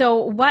 So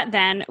what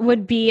then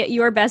would be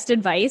your best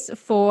advice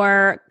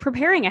for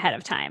preparing ahead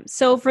of time?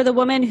 So for the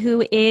woman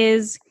who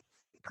is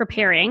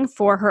preparing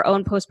for her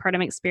own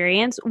postpartum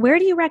experience, where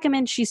do you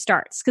recommend she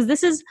starts? Because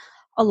this is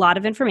a lot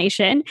of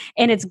information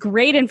and it's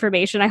great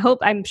information.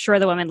 I'm sure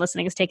the woman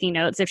listening is taking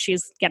notes if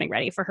she's getting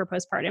ready for her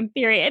postpartum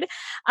period,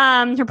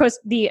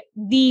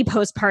 the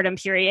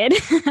postpartum period,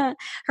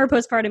 her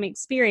postpartum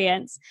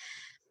experience.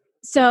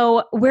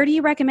 So where do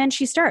you recommend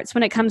she starts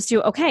when it comes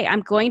to, okay,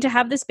 I'm going to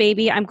have this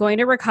baby, I'm going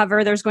to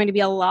recover, there's going to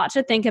be a lot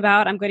to think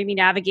about, I'm going to be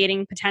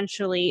navigating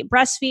potentially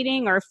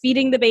breastfeeding or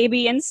feeding the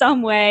baby in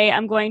some way,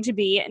 I'm going to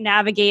be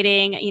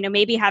navigating,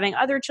 maybe having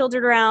other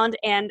children around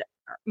and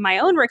my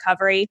own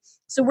recovery.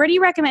 So where do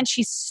you recommend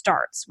she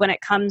starts when it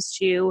comes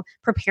to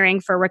preparing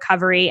for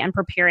recovery and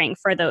preparing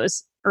for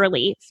those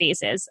early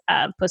phases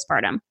of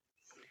postpartum?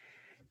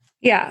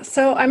 Yeah,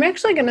 so I'm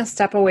actually going to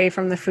step away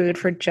from the food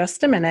for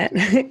just a minute.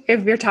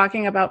 If you're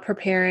talking about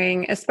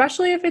preparing,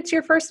 especially if it's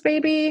your first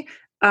baby,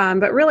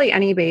 but really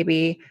any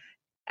baby,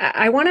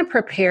 I want to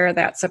prepare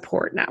that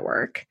support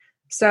network.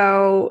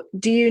 So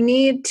do you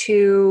need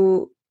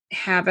to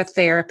have a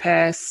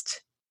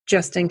therapist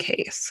just in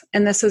case?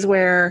 And this is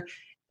where,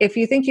 if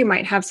you think you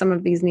might have some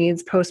of these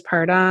needs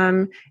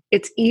postpartum,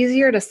 it's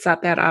easier to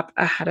set that up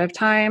ahead of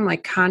time,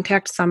 like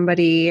contact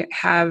somebody,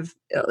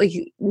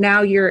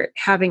 now you're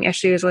having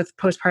issues with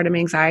postpartum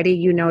anxiety,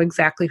 you know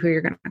exactly who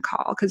you're going to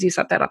call because you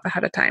set that up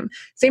ahead of time.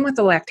 Same with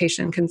the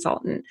lactation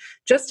consultant.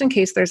 Just in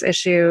case there's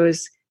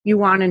issues, you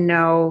want to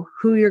know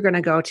who you're going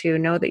to go to,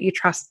 know that you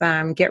trust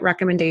them, get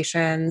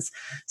recommendations.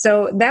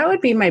 So that would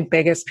be my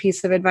biggest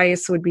piece of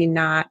advice, would be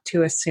not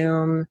to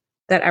assume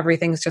that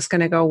everything's just going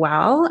to go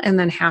well and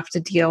then have to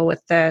deal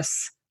with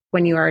this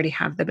when you already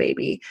have the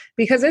baby,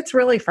 because it's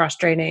really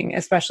frustrating,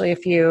 especially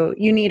if you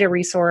need a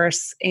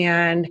resource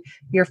and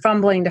you're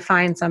fumbling to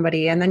find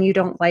somebody and then you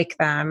don't like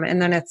them.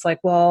 And then it's like,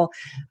 well,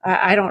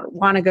 I don't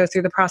want to go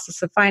through the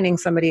process of finding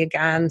somebody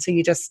again. So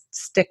you just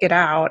stick it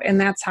out. And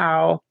that's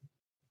how,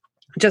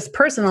 just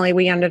personally,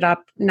 we ended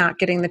up not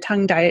getting the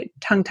tongue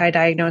tie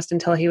diagnosed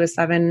until he was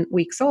 7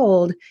 weeks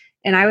old.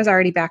 And I was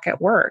already back at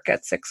work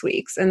at 6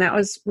 weeks. And that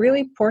was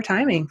really poor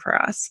timing for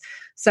us.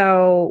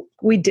 So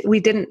we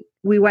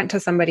went to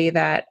somebody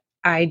that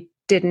I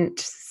didn't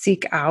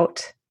seek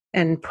out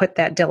and put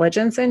that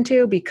diligence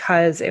into,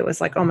 because it was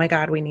like, oh my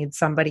God, we need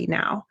somebody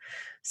now.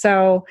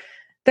 So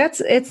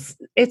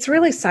it's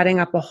really setting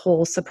up a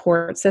whole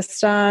support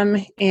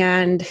system.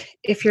 And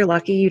if you're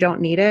lucky, you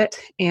don't need it.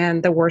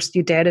 And the worst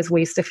you did is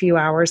waste a few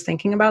hours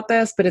thinking about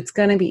this, but it's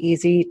going to be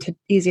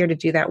easier to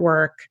do that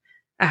work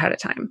ahead of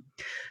time.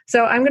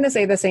 So I'm going to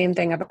say the same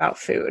thing about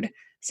food.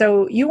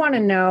 So you want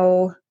to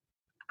know,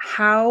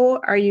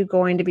 how are you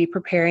going to be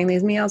preparing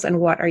these meals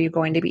and what are you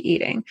going to be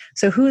eating?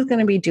 So who's going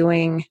to be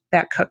doing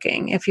that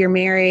cooking? If you're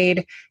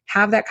married,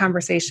 have that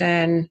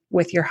conversation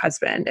with your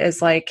husband.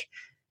 Is like,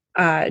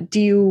 do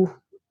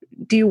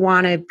you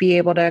want to be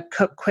able to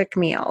cook quick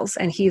meals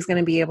and he's going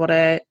to be able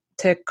to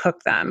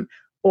cook them?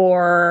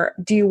 Or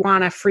do you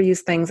want to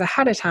freeze things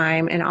ahead of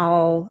time and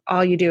all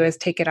you do is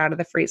take it out of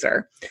the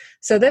freezer?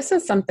 So this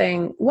is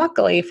something,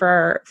 luckily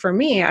for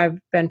me, I've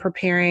been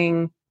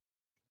preparing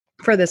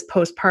for this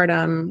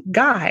postpartum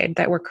guide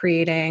that we're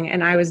creating.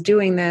 And I was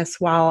doing this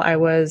while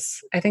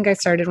I think I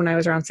started when I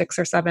was around 6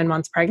 or 7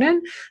 months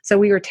pregnant. So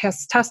we were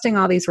testing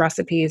all these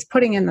recipes,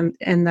 putting them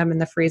in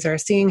the freezer,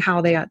 seeing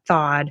how they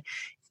thawed.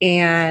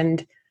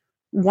 And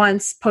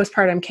once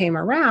postpartum came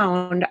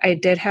around, I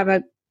did have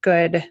a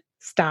good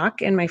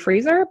stock in my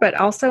freezer, but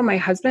also my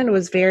husband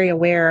was very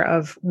aware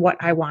of what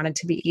I wanted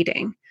to be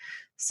eating.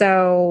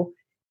 So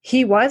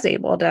he was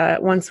able to,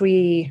 once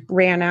we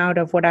ran out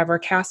of whatever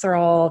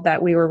casserole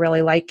that we were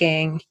really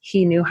liking,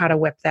 he knew how to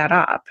whip that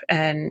up,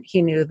 and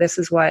he knew this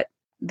is what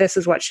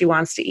she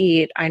wants to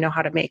eat. I know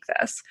how to make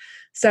this.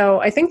 So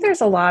I think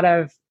there's a lot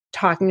of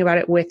talking about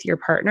it with your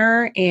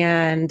partner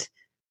and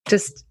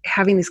just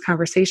having these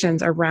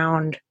conversations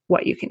around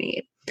what you can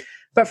eat.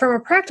 But from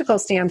a practical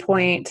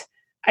standpoint,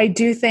 I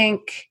do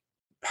think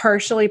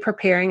partially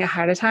preparing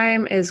ahead of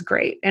time is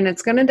great. And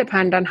it's going to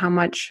depend on how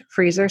much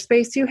freezer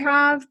space you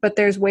have, but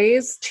there's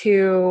ways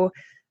to,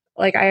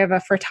 like, I have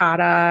a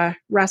frittata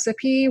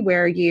recipe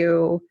where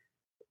you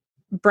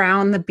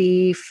brown the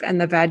beef and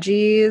the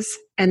veggies,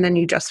 and then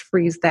you just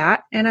freeze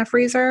that in a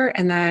freezer.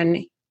 And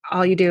then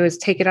all you do is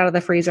take it out of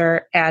the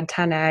freezer, add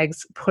 10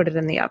 eggs, put it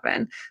in the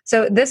oven.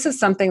 So this is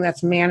something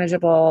that's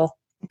manageable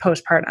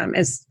postpartum,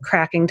 is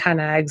cracking 10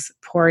 eggs,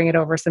 pouring it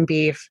over some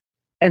beef,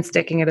 and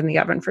sticking it in the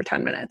oven for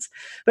 10 minutes.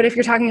 But if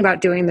you're talking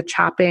about doing the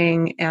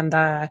chopping and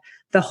the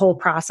whole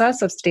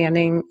process of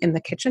standing in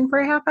the kitchen for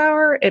a half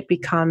hour, it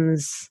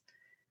becomes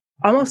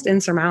almost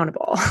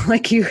insurmountable.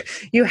 Like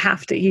you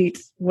have to eat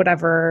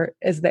whatever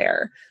is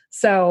there.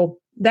 So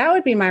that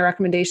would be my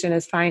recommendation,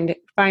 is find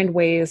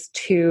ways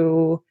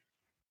to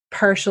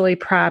partially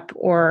prep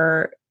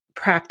or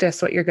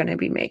practice what you're going to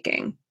be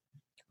making.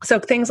 So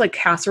things like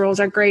casseroles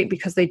are great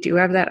because they do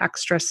have that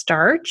extra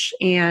starch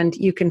and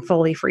you can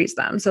fully freeze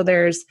them. So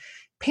there's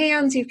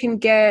pans you can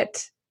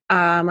get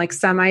like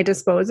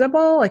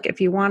semi-disposable. Like if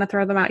you want to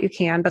throw them out, you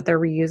can, but they're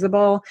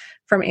reusable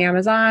from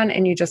Amazon,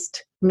 and you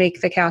just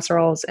make the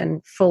casseroles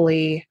and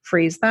fully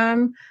freeze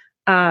them.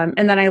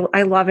 And then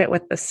I love it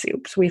with the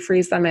soups. We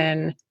freeze them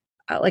in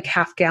like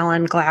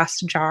half-gallon glass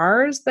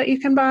jars that you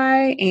can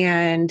buy.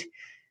 And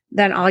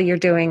then all you're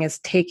doing is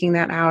taking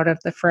that out of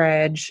the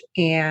fridge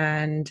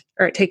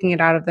or taking it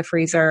out of the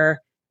freezer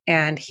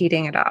and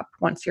heating it up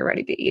once you're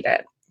ready to eat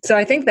it. So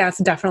I think that's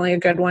definitely a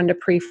good one to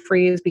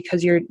pre-freeze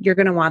because you're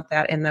going to want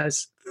that in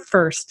those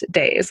first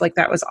days. Like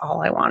that was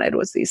all I wanted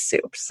was these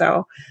soups.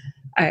 So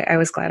I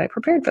was glad I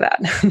prepared for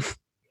that.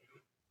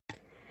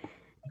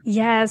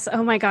 Yes.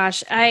 Oh my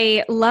gosh.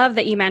 I love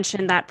that you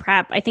mentioned that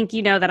prep. I think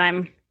you know that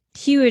I'm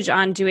huge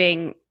on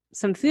doing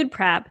some food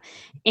prep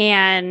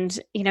and,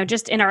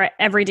 just in our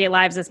everyday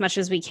lives as much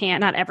as we can,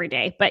 not every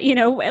day, but,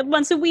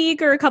 once a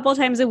week or a couple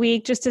times a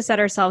week, just to set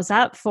ourselves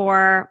up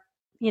for,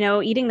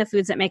 eating the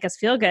foods that make us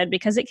feel good,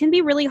 because it can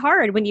be really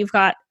hard when you've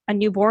got a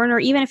newborn, or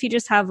even if you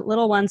just have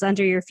little ones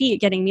under your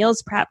feet, getting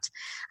meals prepped.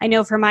 I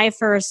know for my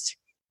first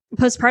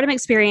postpartum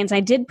experience,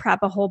 I did prep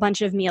a whole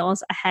bunch of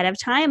meals ahead of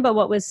time. But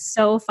what was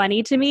so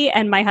funny to me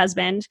and my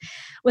husband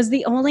was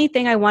the only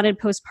thing I wanted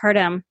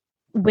postpartum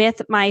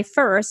with my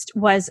first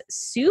was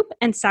soup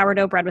and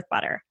sourdough bread with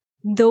butter.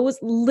 Those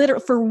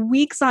for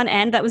weeks on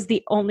end, that was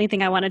the only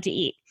thing I wanted to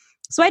eat.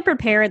 So I'd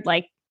prepared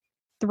like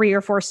 3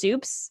 or 4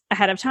 soups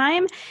ahead of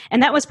time.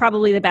 And that was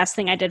probably the best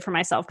thing I did for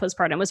myself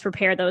postpartum, was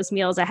prepare those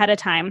meals ahead of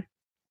time.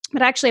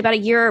 But actually, about a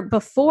year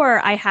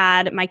before I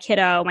had my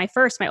kiddo, my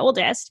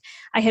oldest,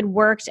 I had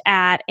worked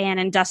at an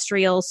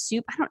industrial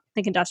soup. I don't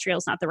think industrial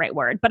is not the right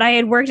word, but I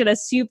had worked at a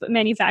soup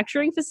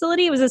manufacturing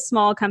facility. It was a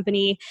small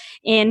company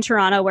in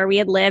Toronto where we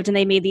had lived, and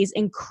they made these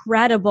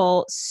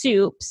incredible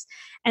soups.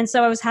 And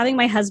so I was having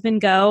my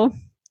husband go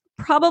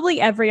probably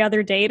every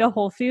other day to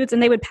Whole Foods,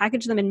 and they would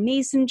package them in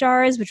mason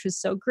jars, which was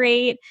so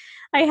great.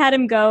 I had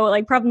him go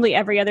like probably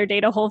every other day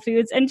to Whole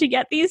Foods and to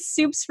get these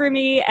soups for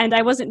me. And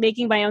I wasn't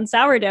making my own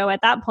sourdough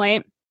at that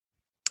point,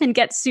 and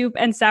get soup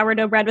and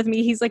sourdough bread with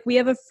me. He's like, we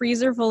have a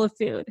freezer full of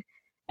food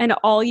and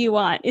all you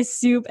want is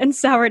soup and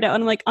sourdough.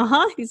 And I'm like,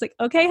 He's like,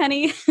 okay,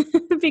 honey,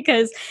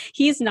 because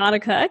he's not a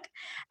cook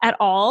at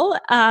all.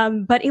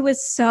 But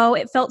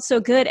it felt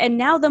so good. And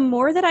now the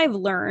more that I've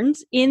learned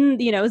in,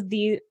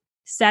 the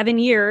 7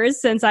 years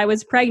since I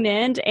was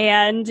pregnant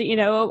and,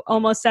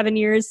 almost 7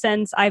 years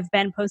since I've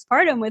been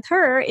postpartum with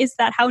her, is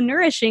that how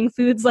nourishing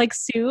foods like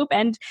soup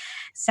and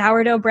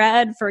sourdough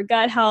bread for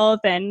gut health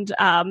and,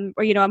 a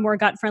more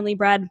gut-friendly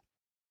bread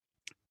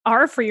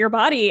are for your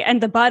body.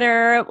 And the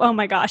butter, oh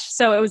my gosh.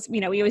 So it was,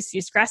 we always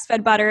use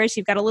grass-fed butter.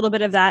 You've got a little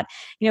bit of that,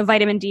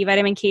 vitamin D,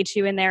 vitamin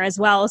K2 in there as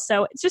well.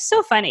 So it's just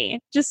so funny,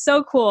 just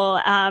so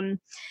cool.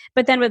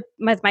 But then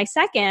with my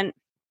second,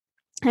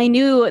 I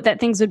knew that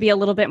things would be a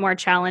little bit more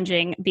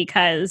challenging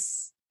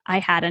because I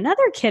had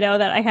another kiddo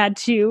that I had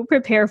to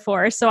prepare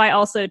for. So I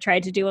also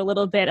tried to do a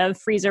little bit of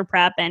freezer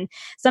prep, and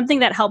something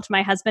that helped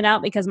my husband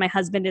out, because my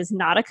husband is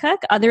not a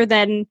cook, other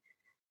than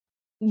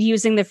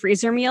using the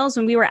freezer meals.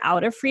 When we were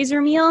out of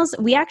freezer meals,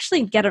 we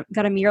actually got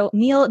a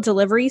meal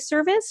delivery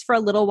service for a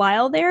little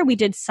while there. We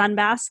did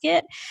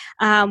Sunbasket,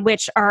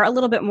 which are a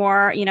little bit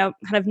more, kind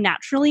of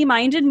naturally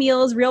minded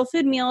meals, real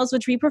food meals,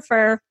 which we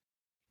prefer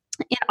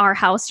in our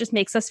house, just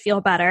makes us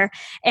feel better.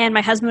 And my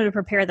husband would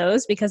prepare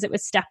those because it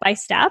was step by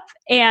step.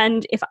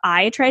 And if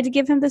I tried to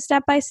give him the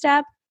step by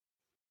step,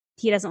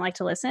 he doesn't like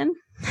to listen.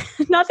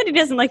 Not that he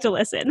doesn't like to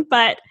listen,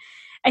 but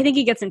I think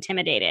he gets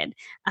intimidated.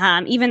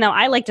 Even though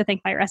I like to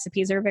think my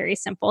recipes are very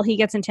simple, he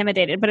gets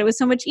intimidated. But it was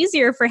so much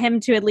easier for him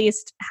to at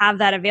least have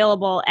that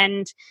available.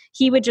 And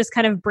he would just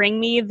kind of bring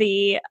me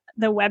the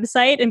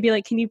website and be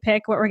like, can you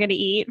pick what we're going to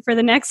eat for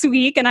the next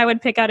week? And I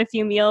would pick out a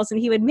few meals and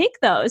he would make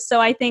those.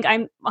 So I think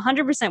I'm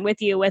 100% with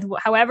you with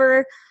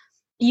however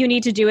you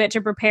need to do it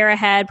to prepare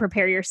ahead,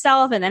 prepare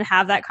yourself, and then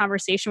have that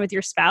conversation with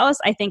your spouse.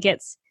 I think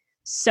it's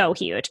so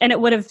huge. And it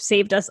would have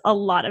saved us a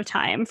lot of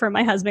time for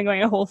my husband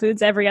going to Whole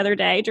Foods every other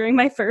day during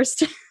my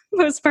first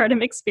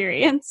postpartum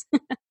experience.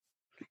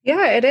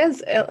 Yeah, it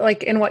is.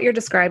 Like in what you're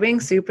describing,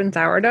 soup and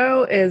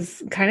sourdough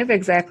is kind of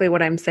exactly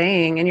what I'm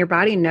saying. And your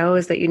body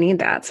knows that you need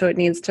that. So it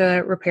needs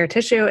to repair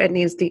tissue. It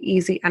needs the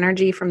easy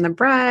energy from the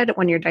bread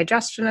when your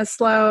digestion is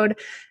slowed.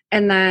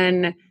 And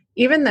then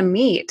even the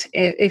meat,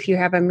 if you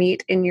have a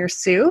meat in your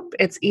soup,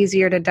 it's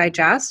easier to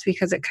digest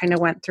because it kind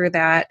of went through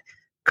that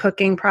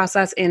cooking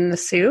process in the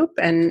soup.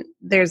 And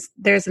there's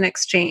an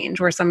exchange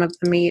where some of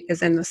the meat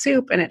is in the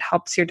soup and it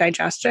helps your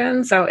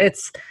digestion. So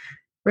it's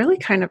really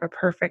kind of a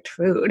perfect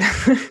food.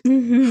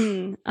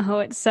 Mm-hmm. Oh,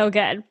 it's so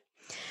good.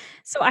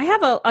 So I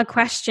have a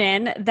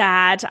question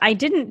that I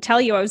didn't tell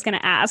you I was going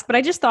to ask, but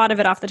I just thought of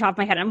it off the top of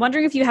my head. I'm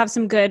wondering if you have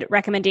some good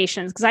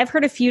recommendations, because I've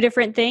heard a few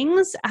different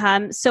things.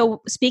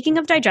 So speaking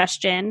of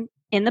digestion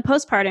in the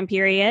postpartum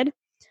period,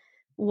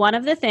 one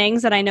of the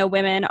things that I know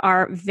women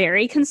are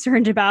very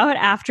concerned about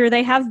after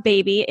they have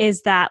baby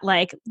is that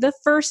like the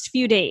first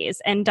few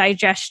days and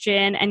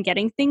digestion and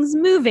getting things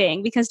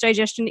moving, because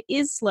digestion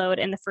is slowed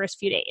in the first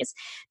few days.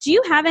 Do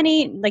you have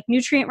any like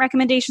nutrient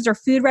recommendations or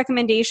food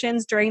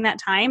recommendations during that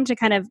time to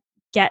kind of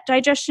get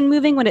digestion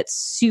moving when it's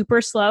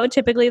super slow,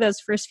 typically those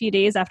first few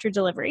days after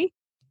delivery?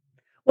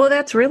 Well,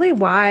 that's really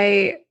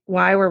why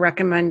we're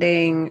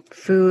recommending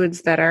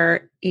foods that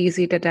are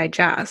easy to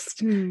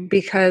digest Mm.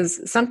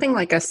 because something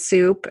like a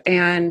soup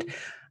and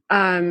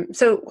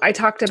so I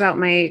talked about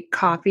my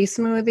coffee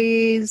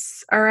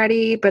smoothies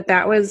already, but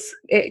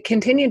it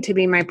continued to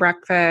be my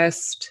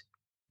breakfast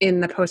in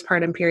the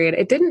postpartum period.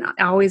 It didn't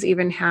always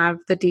even have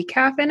the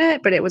decaf in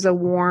it, but it was a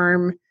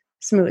warm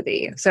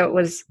smoothie. So it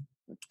was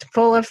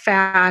full of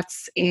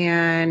fats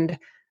and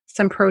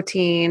some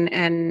protein.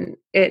 And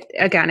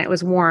it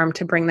was warm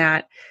to bring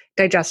that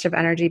digestive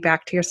energy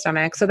back to your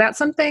stomach. So that's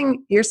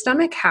something your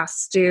stomach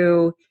has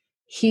to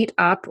heat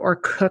up or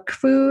cook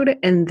food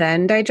and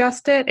then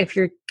digest it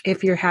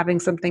if you're having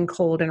something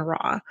cold and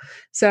raw.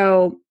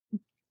 So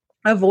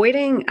I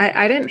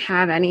didn't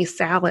have any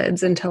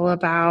salads until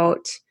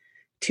about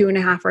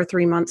 2.5 or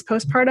 3 months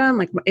postpartum.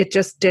 Like it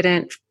just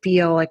didn't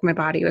feel like my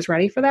body was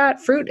ready for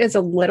that. Fruit is a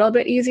little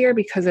bit easier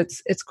because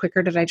it's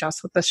quicker to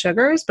digest with the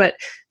sugars, but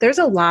there's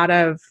a lot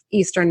of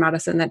Eastern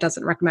medicine that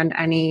doesn't recommend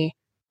any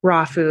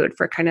raw food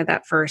for kind of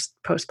that first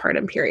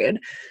postpartum period.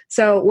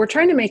 So we're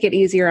trying to make it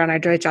easier on our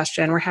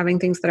digestion. We're having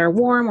things that are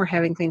warm, we're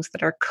having things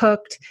that are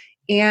cooked,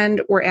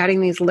 and we're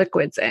adding these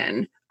liquids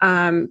in.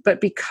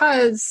 But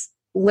because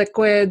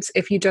liquids,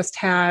 if you just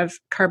have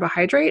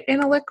carbohydrate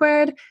in a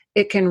liquid,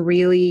 it can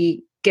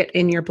really get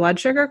in your blood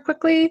sugar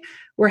quickly.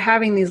 We're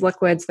having these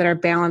liquids that are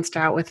balanced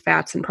out with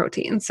fats and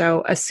protein.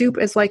 So a soup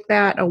is like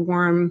that. A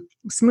warm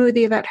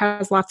smoothie that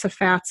has lots of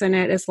fats in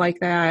it is like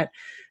that.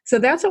 So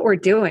that's what we're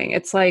doing.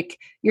 It's like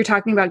you're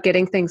talking about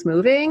getting things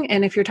moving.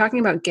 And if you're talking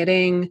about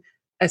getting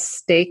a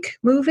steak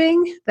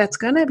moving, that's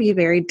going to be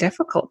very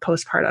difficult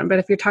postpartum. But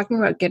if you're talking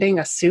about getting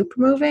a soup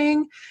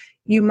moving,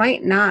 you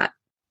might not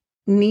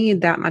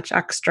need that much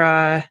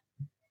extra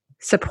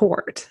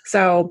support.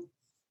 So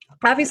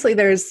obviously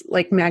there's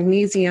like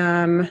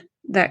magnesium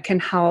that can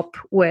help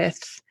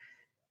with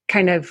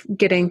kind of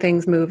getting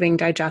things moving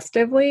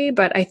digestively.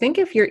 But I think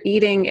if you're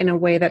eating in a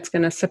way that's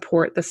going to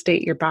support the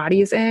state your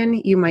body's in,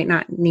 you might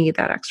not need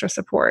that extra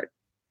support.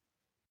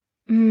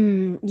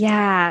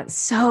 Yeah.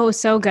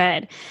 So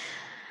good.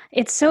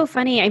 It's so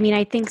funny. I mean,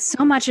 I think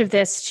so much of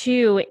this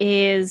too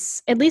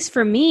is, at least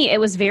for me, it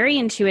was very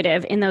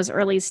intuitive in those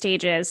early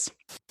stages.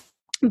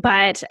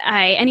 But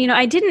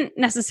I didn't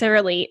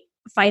necessarily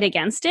fight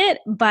against it,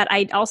 but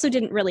I also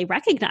didn't really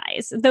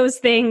recognize those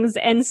things.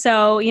 And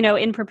so,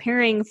 in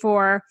preparing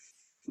for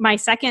my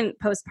second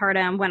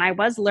postpartum, when I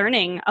was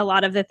learning a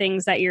lot of the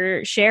things that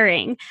you're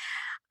sharing,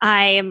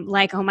 I'm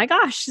like, oh my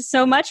gosh,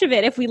 so much of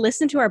it, if we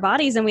listen to our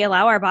bodies and we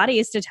allow our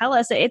bodies to tell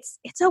us it's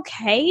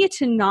okay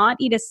to not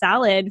eat a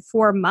salad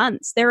for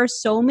months. There are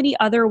so many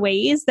other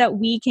ways that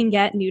we can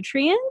get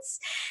nutrients.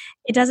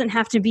 It doesn't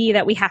have to be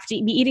that we have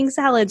to be eating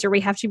salads or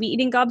we have to be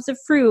eating gobs of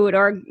fruit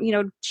or,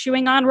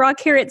 chewing on raw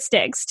carrot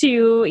sticks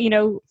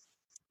to,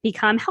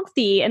 become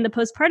healthy in the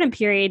postpartum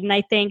period. And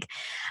I think,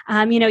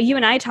 you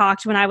and I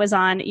talked when I was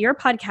on your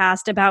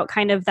podcast about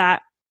kind of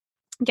that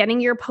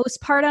getting your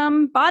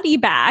postpartum body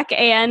back,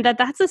 and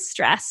that's a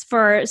stress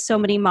for so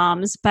many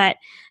moms. But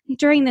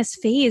during this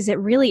phase, it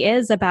really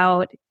is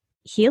about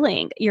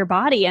healing your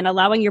body and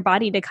allowing your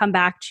body to come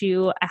back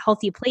to a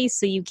healthy place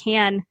so you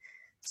can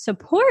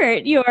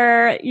support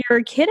your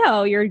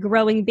kiddo, your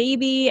growing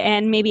baby,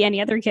 and maybe any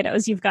other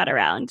kiddos you've got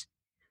around.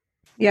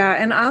 Yeah.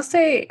 And I'll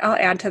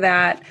add to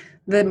that.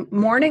 The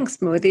morning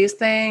smoothies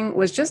thing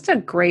was just a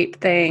great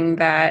thing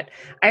that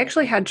I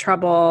actually had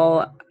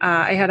trouble.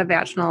 I had a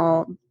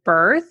vaginal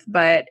birth,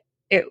 but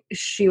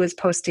she was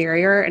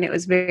posterior and it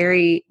was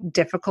very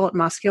difficult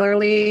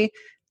muscularly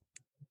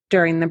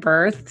during the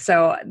birth.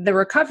 So the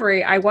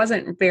recovery, I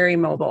wasn't very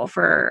mobile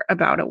for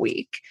about a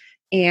week.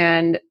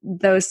 And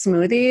those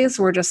smoothies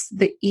were just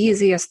the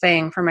easiest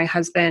thing for my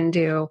husband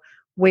to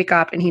wake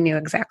up and he knew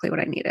exactly what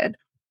I needed.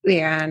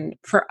 And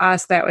for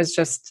us, that was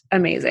just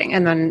amazing.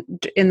 And then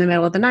in the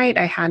middle of the night,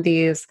 I had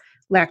these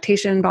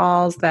lactation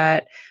balls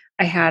that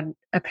I had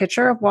a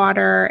pitcher of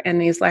water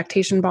and these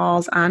lactation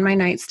balls on my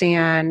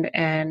nightstand.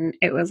 And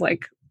it was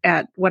like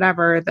at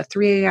whatever, the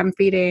 3 a.m.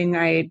 feeding,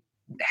 I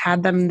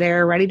had them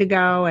there ready to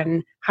go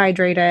and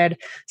hydrated.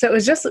 So it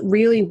was just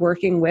really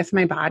working with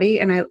my body.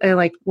 And I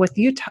like what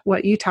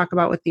you talk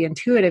about with the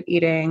intuitive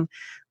eating,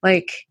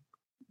 like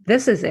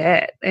this is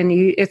it. And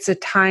it's a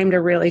time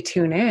to really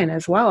tune in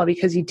as well,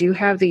 because you do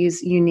have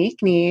these unique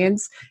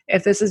needs.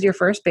 If this is your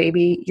first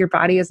baby, your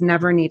body has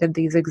never needed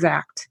these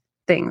exact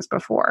things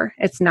before.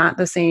 It's not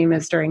the same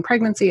as during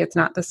pregnancy. It's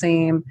not the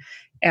same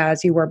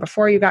as you were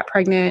before you got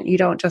pregnant. You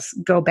don't just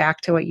go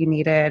back to what you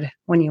needed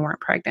when you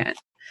weren't pregnant.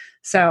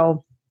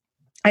 So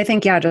I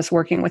think, yeah, just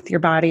working with your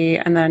body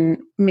and then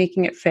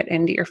making it fit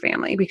into your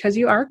family, because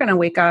you are going to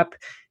wake up,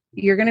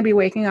 you're going to be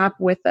waking up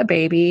with a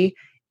baby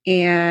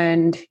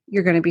and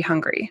you're going to be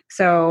hungry.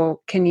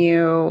 So can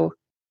you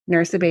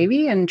nurse a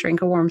baby and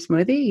drink a warm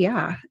smoothie?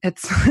 Yeah,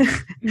 it's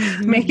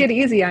make it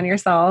easy on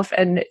yourself.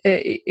 And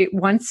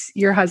once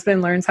your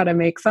husband learns how to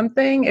make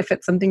something, if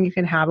it's something you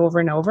can have over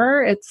and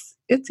over, it's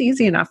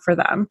easy enough for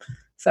them.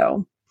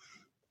 So.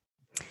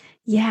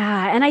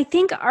 Yeah. And I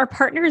think our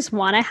partners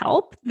want to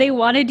help. They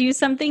want to do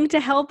something to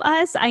help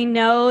us. I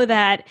know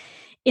that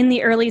in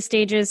the early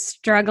stages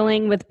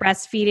struggling with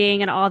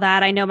breastfeeding and all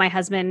that. I know my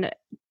husband,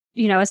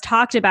 has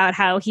talked about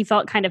how he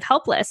felt kind of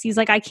helpless. He's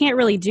like, I can't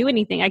really do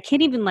anything. I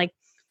can't even like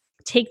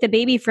take the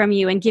baby from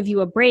you and give you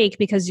a break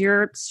because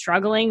you're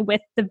struggling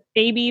with the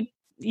baby,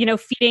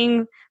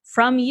 feeding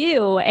from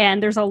you.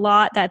 And there's a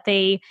lot that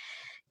they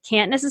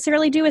can't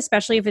necessarily do,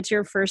 especially if it's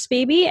your first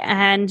baby,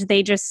 and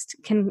they just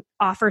can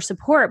offer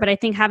support. But I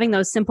think having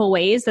those simple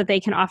ways that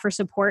they can offer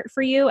support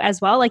for you as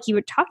well, like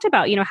you talked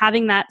about,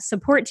 having that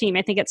support team,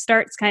 I think it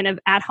starts kind of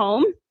at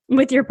home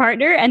with your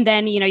partner. And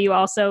then, you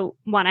also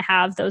want to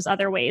have those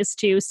other ways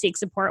to seek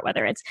support,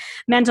 whether it's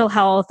mental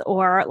health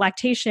or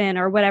lactation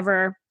or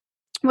whatever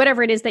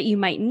it is that you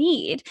might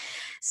need.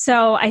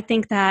 So I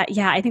think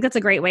that's a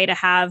great way to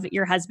have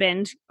your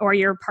husband or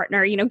your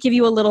partner, give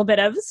you a little bit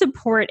of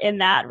support in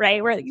that,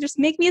 right? Where you just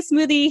make me a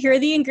smoothie, here are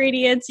the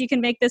ingredients, you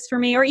can make this for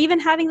me, or even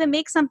having them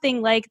make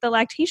something like the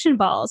lactation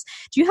balls.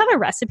 Do you have a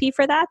recipe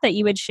for that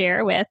you would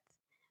share with,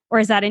 or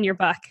is that in your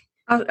book?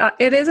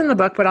 It is in the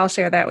book, but I'll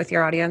share that with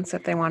your audience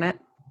if they want it.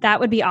 That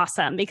would be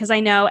awesome, because I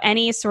know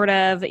any sort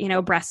of,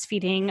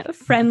 breastfeeding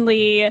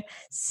friendly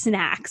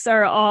snacks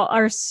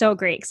are so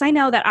great. Because I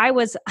know that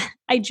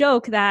I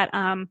joke that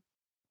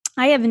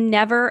I have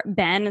never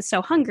been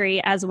so hungry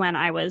as when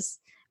I was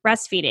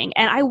breastfeeding.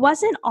 And I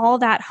wasn't all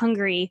that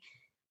hungry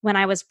when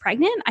I was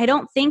pregnant. I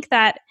don't think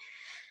that,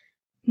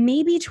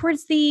 maybe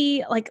towards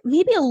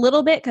maybe a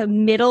little bit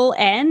middle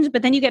end,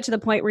 but then you get to the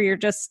point where you're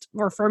just,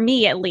 or for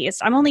me at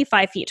least, I'm only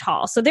 5 feet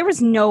tall. So there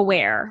was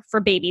nowhere for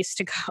babies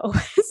to go.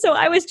 So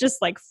I was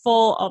just like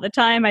full all the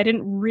time. I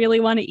didn't really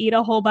want to eat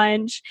a whole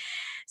bunch.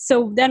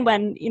 So then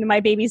when, my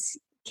babies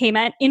came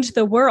into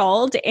the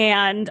world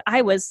and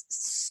I was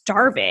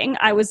starving,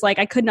 I was like,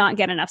 I could not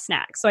get enough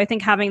snacks. So I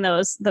think having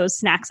those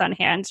snacks on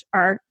hand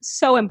are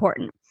so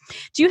important.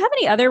 Do you have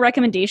any other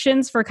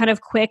recommendations for kind of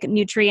quick,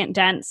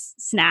 nutrient-dense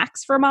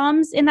snacks for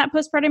moms in that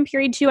postpartum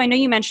period too? I know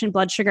you mentioned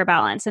blood sugar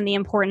balance and the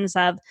importance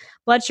of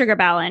blood sugar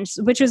balance,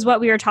 which is what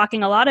we were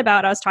talking a lot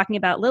about. I was talking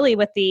about Lily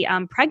with the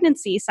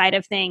pregnancy side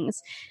of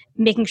things,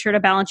 making sure to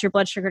balance your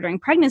blood sugar during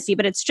pregnancy,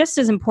 but it's just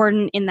as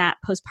important in that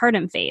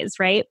postpartum phase,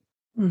 right?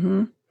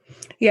 Mm-hmm.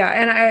 Yeah,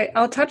 and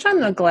I'll touch on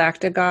the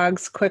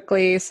galactagogues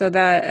quickly. So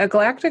that a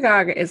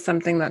galactagogue is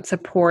something that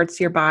supports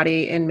your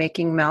body in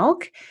making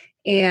milk.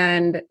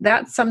 And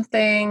that's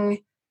something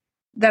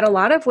that a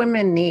lot of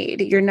women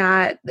need.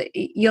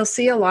 You'll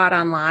see a lot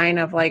online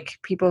of like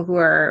people who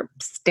are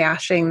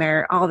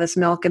stashing all this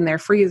milk in their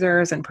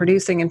freezers and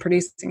producing and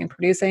producing and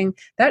producing.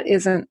 That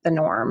isn't the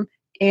norm.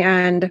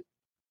 And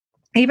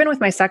even with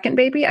my second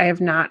baby, I have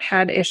not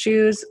had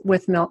issues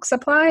with milk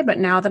supply, but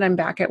now that I'm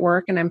back at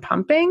work and I'm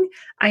pumping,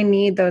 I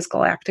need those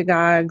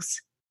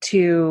galactagogues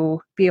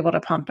to be able to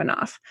pump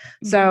enough.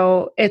 Mm-hmm.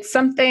 So it's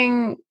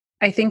something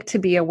I think to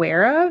be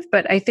aware of,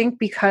 but I think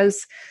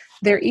because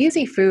they're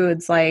easy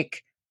foods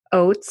like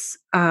oats,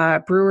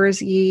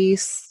 brewer's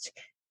yeast,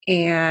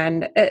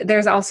 and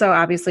there's also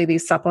obviously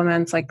these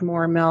supplements like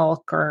more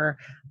milk or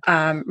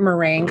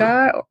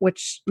moringa,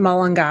 which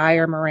mulungai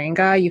or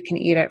moringa, you can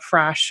eat it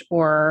fresh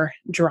or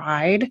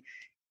dried.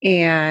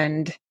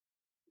 And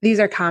these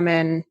are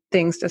common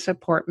things to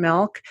support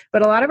milk,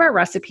 but a lot of our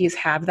recipes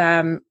have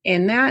them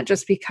in that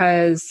just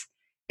because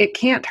it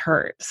can't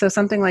hurt. So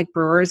something like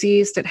brewer's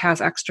yeast, it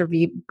has extra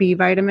B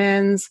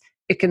vitamins.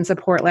 It can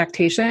support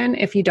lactation.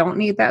 If you don't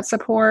need that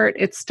support,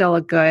 it's still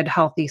a good,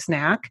 healthy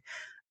snack.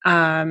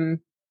 The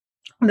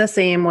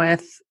same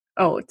with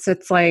oats.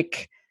 It's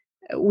like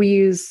we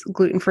use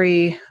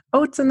gluten-free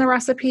oats in the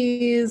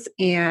recipes,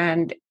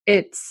 and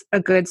it's a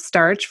good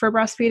starch for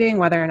breastfeeding,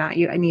 whether or not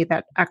I need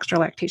that extra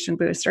lactation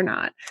boost or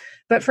not.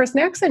 But for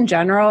snacks in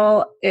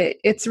general,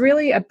 it's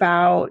really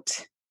about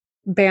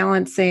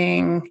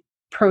balancing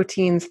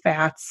proteins,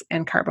 fats,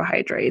 and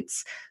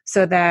carbohydrates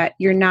so that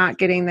you're not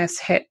getting this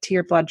hit to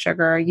your blood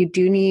sugar. You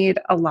do need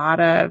a lot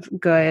of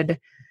good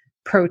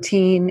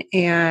protein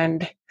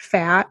and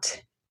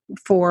fat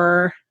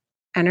for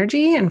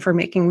energy and for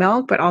making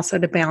milk, but also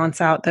to balance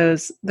out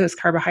those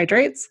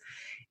carbohydrates.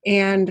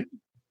 And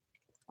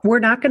we're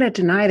not going to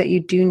deny that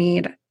you do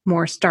need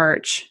more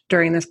starch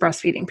during this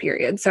breastfeeding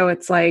period. So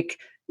it's like,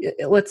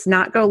 let's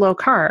not go low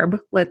carb.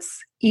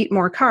 Let's eat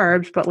more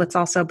carbs, but let's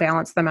also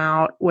balance them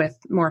out with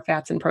more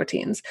fats and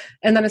proteins.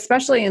 And then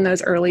especially in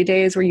those early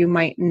days where you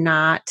might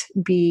not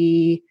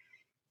be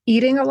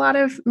eating a lot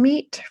of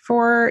meat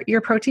for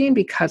your protein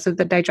because of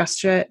the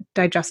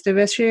digestive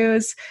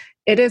issues,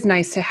 it is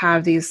nice to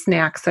have these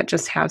snacks that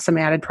just have some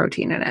added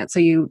protein in it. So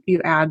you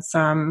add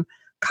some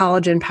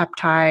collagen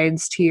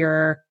peptides to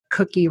your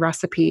cookie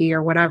recipe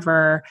or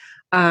whatever.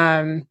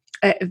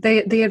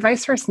 The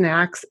advice for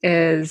snacks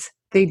is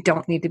they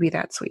don't need to be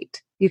that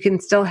sweet. You can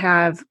still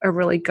have a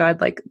really good,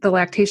 like the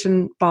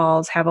lactation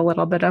balls have a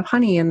little bit of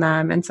honey in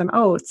them and some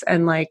oats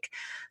and like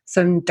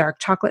some dark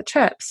chocolate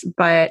chips,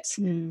 but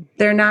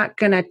they're not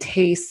going to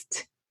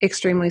taste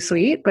extremely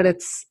sweet, but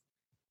it's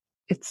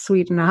it's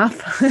sweet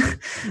enough.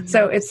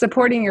 So it's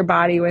supporting your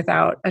body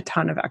without a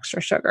ton of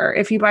extra sugar.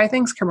 If you buy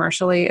things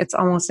commercially, it's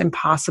almost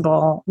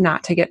impossible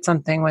not to get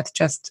something with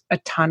just a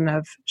ton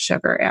of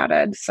sugar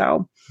added.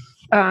 So,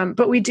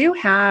 but we do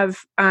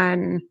have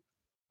on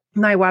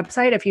my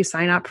website, if you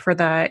sign up for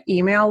the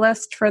email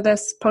list for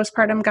this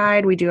postpartum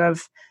guide, we do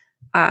have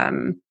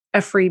a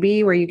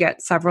freebie where you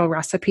get several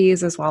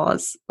recipes as well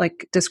as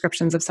like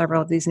descriptions of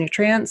several of these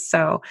nutrients.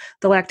 So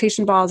the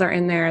lactation balls are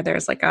in there.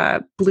 There's like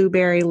a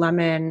blueberry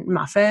lemon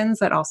muffins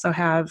that also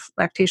have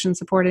lactation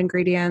support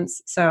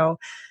ingredients. So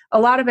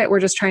a lot of it, we're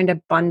just trying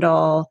to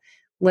bundle.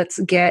 Let's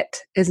get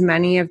as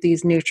many of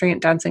these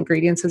nutrient dense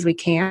ingredients as we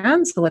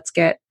can. So let's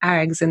get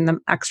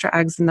extra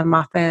eggs in the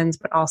muffins,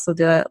 but also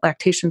the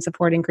lactation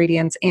support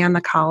ingredients and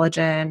the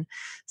collagen.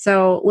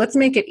 So let's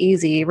make it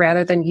easy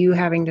rather than you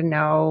having to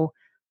know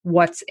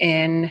what's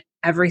in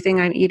everything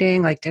I'm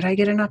eating. Like, did I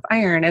get enough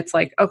iron? It's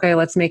like, okay,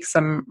 let's make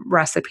some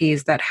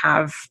recipes that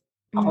have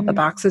all the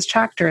boxes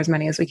checked or as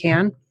many as we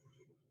can.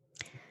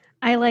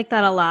 I like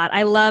that a lot.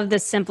 I love the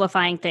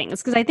simplifying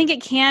things because I think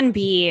it can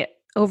be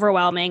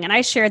overwhelming. And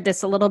I shared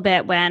this a little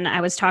bit when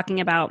I was talking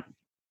about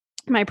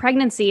my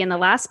pregnancy in the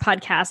last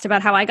podcast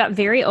about how I got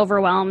very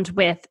overwhelmed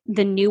with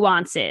the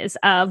nuances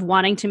of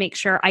wanting to make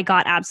sure I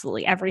got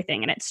absolutely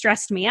everything. And it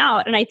stressed me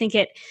out. And I think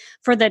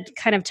for the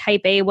kind of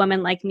type A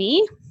woman like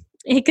me,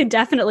 it could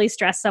definitely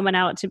stress someone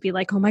out to be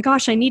like, oh my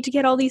gosh, I need to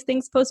get all these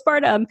things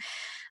postpartum.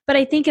 But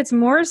I think it's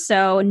more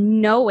so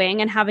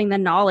knowing and having the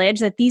knowledge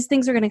that these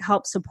things are going to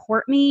help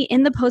support me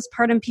in the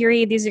postpartum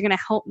period. These are going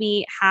to help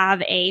me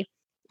have a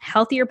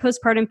healthier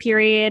postpartum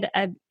period,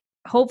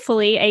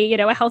 hopefully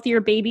a healthier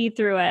baby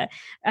through a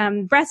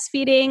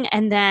breastfeeding,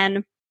 and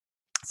then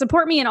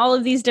support me in all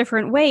of these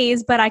different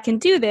ways. But I can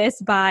do this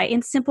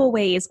in simple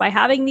ways, by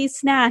having these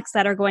snacks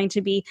that are going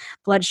to be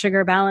blood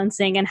sugar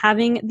balancing, and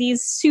having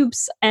these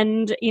soups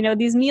and,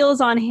 these meals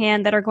on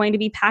hand that are going to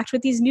be packed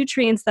with these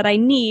nutrients that I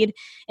need,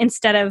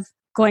 instead of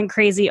going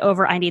crazy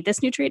over, I need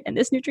this nutrient and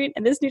this nutrient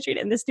and this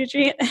nutrient and this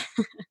nutrient.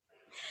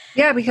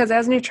 Yeah, because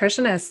as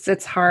nutritionists,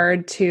 it's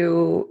hard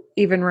to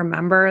even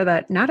remember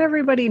that not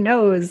everybody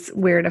knows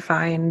where to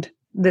find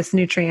this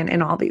nutrient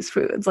in all these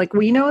foods. Like,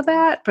 we know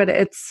that, but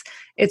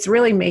it's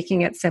really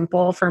making it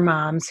simple for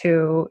moms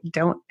who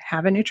don't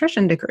have a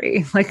nutrition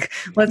degree. Like,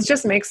 let's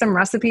just make some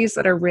recipes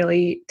that are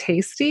really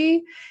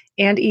tasty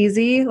and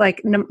easy.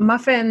 Like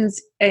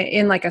muffins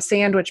in like a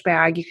sandwich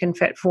bag, you can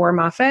fit 4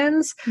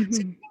 muffins. Mm-hmm. So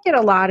you can get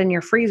a lot in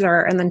your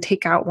freezer and then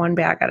take out 1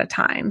 bag at a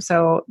time.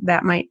 So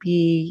that might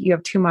be, you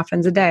have 2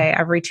 muffins a day.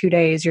 Every 2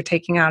 days, you're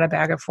taking out a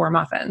bag of 4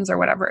 muffins or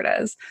whatever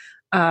it is.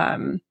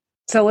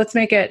 So let's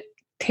make it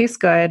taste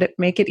good,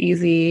 make it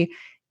easy,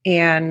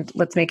 and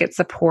let's make it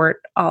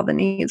support all the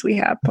needs we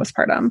have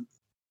postpartum.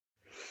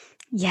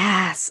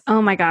 Yes.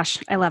 Oh my gosh.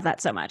 I love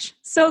that so much.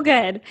 So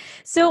good.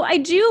 So I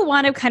do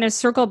want to kind of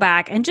circle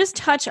back and just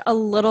touch a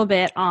little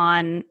bit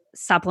on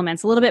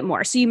supplements a little bit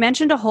more. So you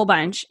mentioned a whole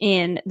bunch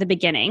in the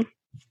beginning.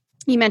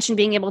 You mentioned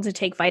being able to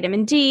take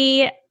vitamin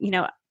D,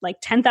 like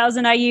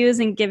 10,000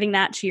 IUs and giving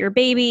that to your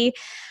baby.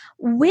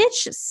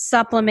 Which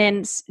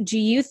supplements do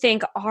you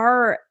think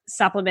are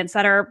supplements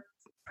that are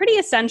pretty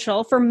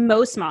essential for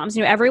most moms?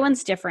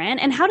 Everyone's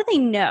different. And how do they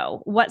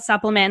know what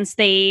supplements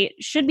they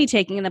should be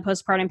taking in the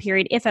postpartum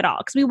period, if at all?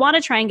 Because we want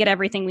to try and get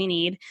everything we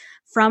need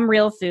from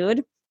real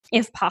food,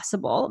 if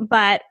possible.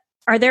 But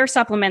are there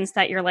supplements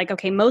that you're like,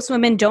 okay, most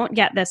women don't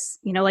get this,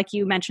 like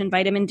you mentioned,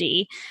 vitamin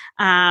D.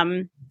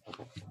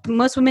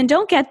 Most women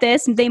don't get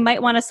this. They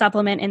might want to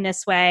supplement in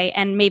this way,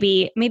 and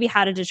maybe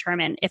how to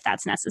determine if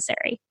that's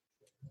necessary.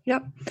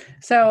 Yep.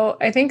 So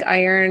I think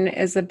iron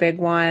is a big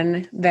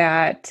one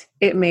that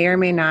it may or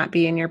may not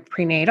be in your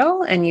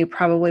prenatal, and you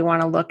probably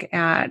want to look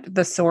at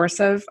the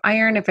source of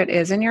iron if it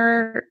is in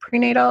your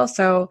prenatal.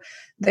 So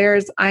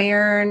there's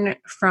iron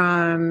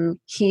from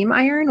heme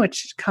iron,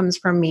 which comes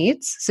from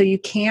meats. So you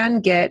can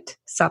get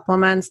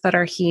supplements that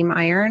are heme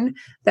iron.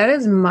 That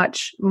is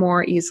much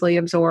more easily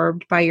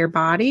absorbed by your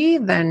body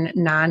than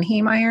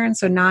non-heme iron.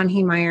 So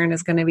non-heme iron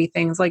is going to be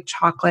things like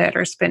chocolate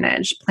or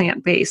spinach,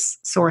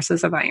 plant-based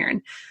sources of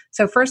iron.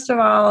 So first of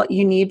all,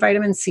 you need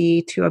vitamin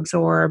C to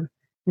absorb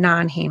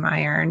non-heme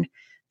iron.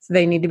 So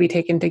they need to be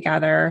taken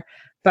together.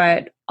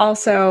 But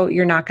also,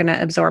 you're not going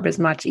to absorb as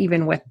much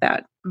even with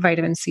that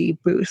vitamin C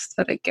boost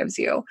that it gives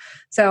you.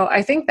 So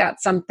I think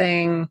that's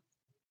something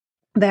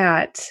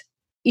that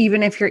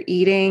even if you're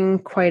eating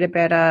quite a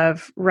bit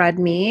of red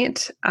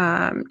meat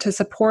to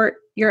support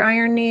your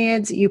iron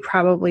needs, you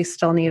probably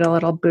still need a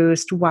little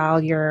boost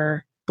while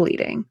you're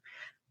bleeding.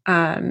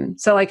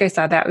 So like I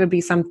said, that would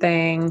be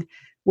something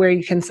where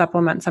you can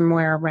supplement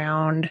somewhere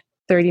around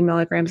 30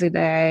 milligrams a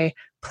day,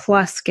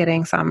 plus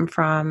getting some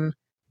from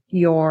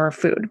your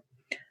food.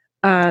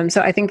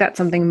 So I think that's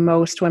something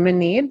most women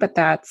need, but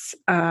that's,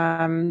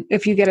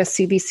 if you get a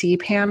CBC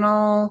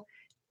panel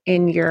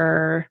in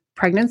your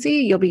pregnancy,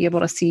 you'll be able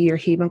to see your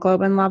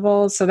hemoglobin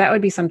levels. So that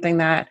would be something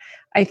that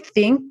I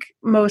think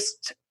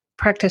most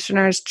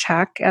practitioners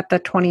check at the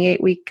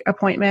 28-week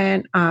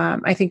appointment.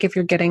 I think if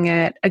you're getting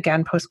it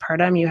again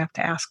postpartum, you have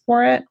to ask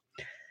for it.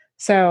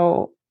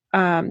 So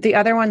The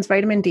other one's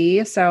vitamin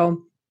D.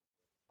 So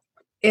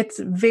it's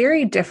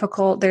very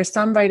difficult. There's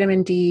some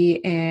vitamin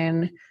D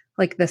in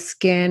like the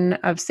skin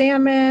of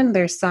salmon.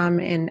 There's some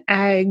in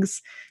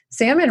eggs.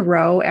 Salmon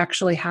roe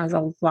actually has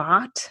a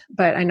lot,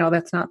 but I know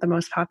that's not the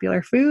most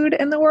popular food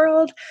in the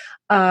world.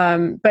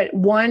 But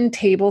 1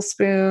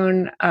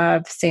 tablespoon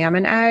of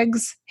salmon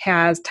eggs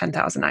has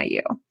 10,000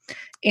 IU.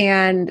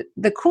 And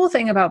the cool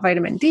thing about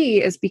vitamin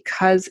D is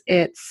because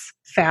it's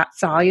fat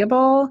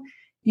soluble,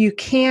 you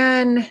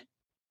can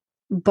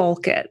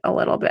bulk it a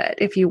little bit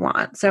if you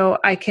want. So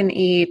I can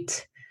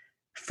eat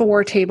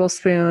 4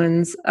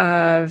 tablespoons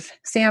of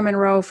salmon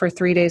roe for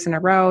 3 days in a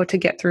row to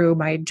get through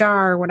my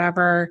jar or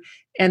whatever,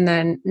 and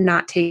then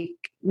not do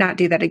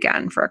that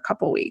again for a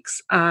couple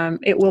weeks.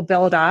 It will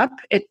build up.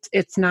 It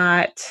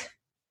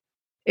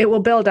will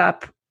build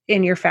up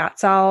in your fat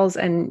cells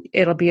and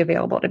it'll be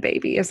available to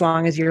baby as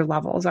long as your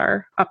levels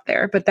are up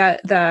there. But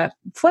the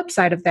flip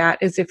side of that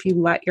is if you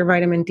let your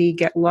vitamin D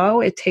get low,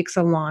 it takes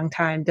a long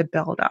time to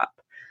build up.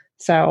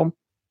 So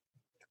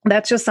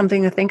that's just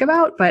something to think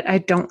about, but I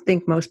don't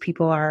think most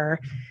people are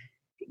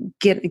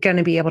going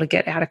to be able to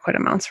get adequate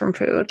amounts from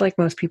food. Like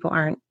most people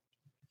aren't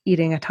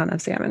eating a ton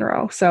of salmon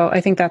roe. So I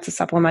think that's a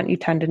supplement you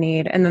tend to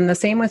need. And then the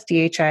same with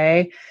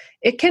DHA.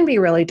 It can be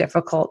really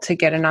difficult to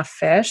get enough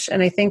fish.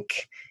 And I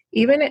think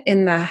even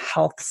in the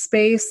health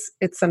space,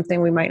 it's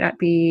something we might not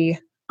be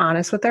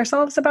honest with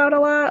ourselves about a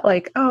lot.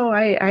 Like, oh,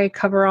 I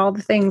cover all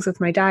the things with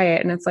my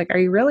diet. And it's like, are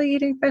you really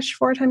eating fish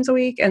 4 times a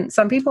week? And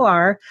some people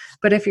are,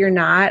 but if you're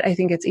not, I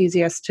think it's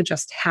easiest to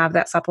just have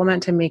that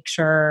supplement to make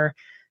sure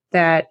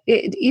that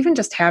even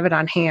just have it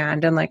on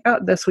hand and like, oh,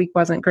 this week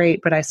wasn't great,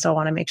 but I still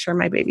want to make sure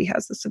my baby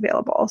has this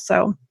available.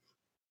 So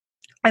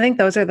I think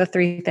those are the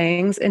 3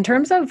 things. In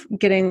terms of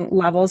getting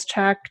levels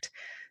checked,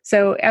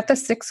 so at the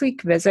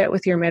 6-week visit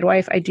with your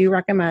midwife, I do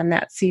recommend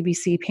that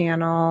CBC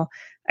panel.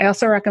 I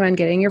also recommend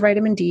getting your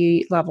vitamin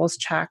D levels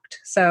checked.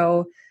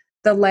 So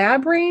the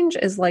lab range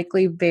is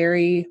likely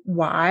very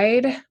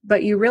wide,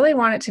 but you really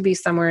want it to be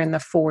somewhere in the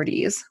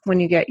 40s when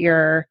you get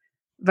your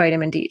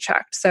vitamin D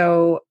checked.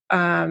 So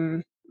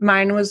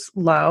mine was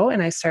low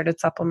and I started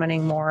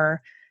supplementing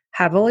more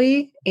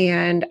heavily,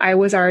 and I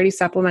was already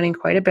supplementing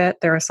quite a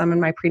bit. There was some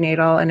in my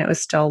prenatal and it was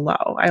still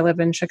low. I live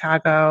in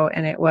Chicago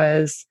and it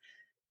was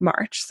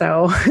March.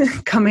 So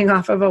coming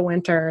off of a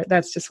winter,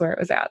 that's just where it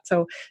was at.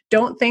 So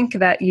don't think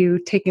that you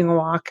taking a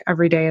walk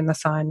every day in the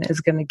sun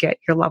is going to get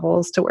your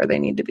levels to where they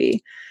need to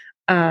be.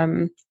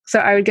 So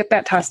I would get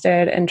that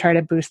tested and try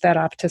to boost that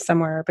up to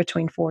somewhere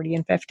between 40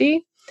 and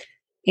 50.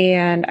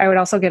 And I would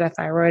also get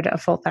a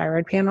full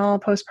thyroid panel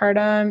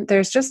postpartum.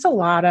 There's just a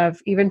lot of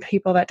even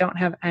people that don't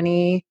have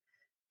any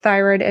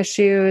thyroid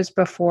issues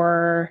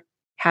before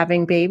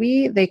having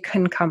baby, they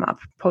can come up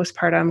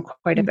postpartum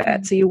quite a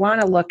bit. So you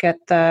want to look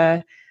at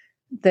the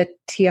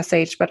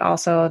TSH, but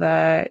also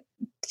the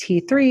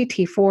T3,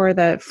 T4,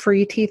 the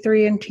free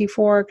T3 and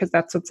T4, because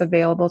that's what's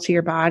available to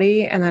your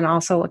body. And then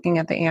also looking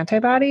at the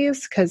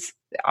antibodies, because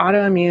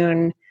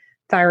autoimmune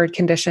thyroid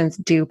conditions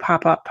do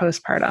pop up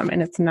postpartum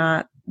and it's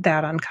not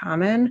that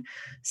uncommon.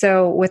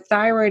 So with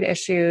thyroid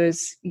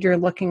issues, you're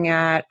looking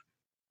at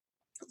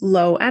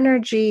low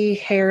energy,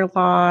 hair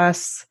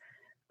loss,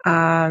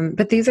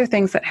 but these are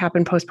things that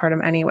happen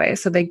postpartum anyway.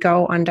 So they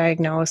go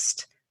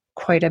undiagnosed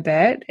quite a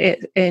bit.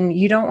 And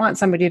you don't want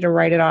somebody to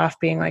write it off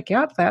being like,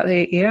 yep,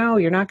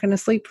 you're not going to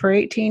sleep for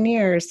 18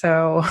 years.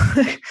 So,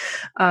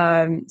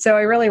 so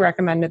I really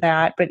recommended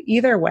that. But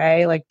either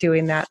way, like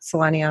doing that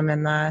selenium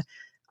and the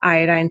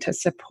iodine to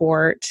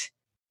support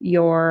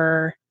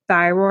your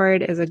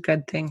thyroid is a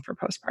good thing for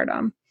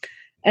postpartum.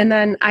 And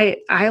then I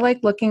like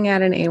looking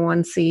at an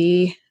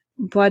A1C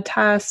blood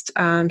test.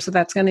 So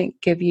that's going to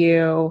give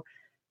you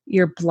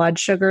your blood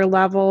sugar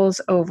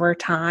levels over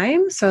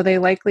time. So they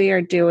likely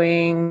are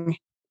doing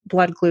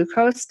blood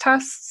glucose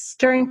tests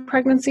during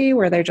pregnancy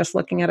where they're just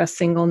looking at a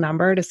single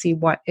number to see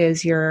what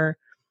is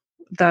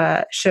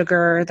the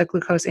sugar, the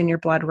glucose in your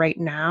blood right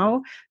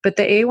now. But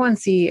the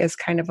A1C is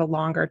kind of a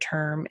longer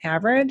term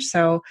average.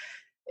 So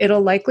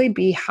it'll likely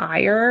be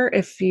higher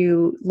if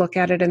you look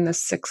at it in the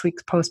 6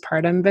 weeks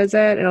postpartum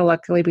visit. It'll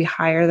likely be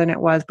higher than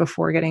it was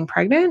before getting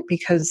pregnant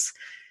because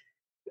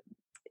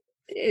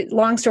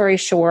long story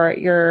short,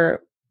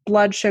 your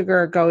blood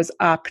sugar goes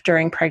up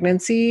during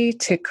pregnancy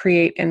to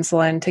create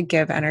insulin to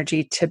give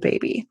energy to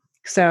baby.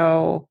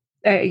 So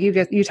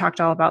you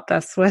talked all about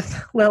this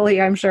with Lily,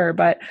 I'm sure,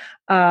 but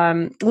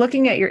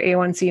looking at your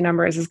A1C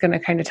numbers is going to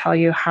kind of tell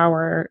you how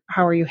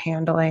are you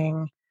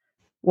handling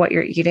what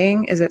you're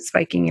eating. Is it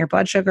spiking your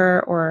blood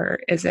sugar or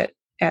is it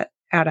at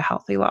a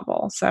healthy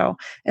level? So,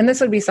 and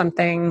this would be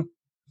something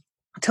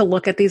to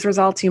look at these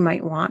results. You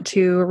might want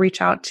to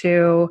reach out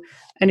to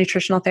a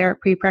nutritional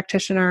therapy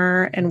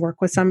practitioner and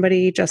work with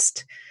somebody.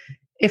 Just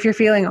if you're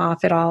feeling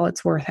off at all,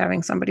 it's worth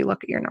having somebody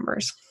look at your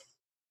numbers.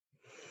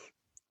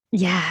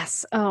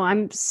 Yes. Oh,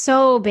 I'm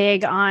so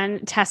big on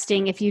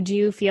testing if you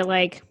do feel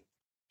like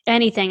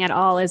anything at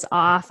all is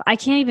off. I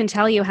can't even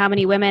tell you how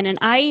many women, and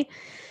I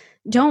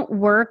don't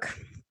work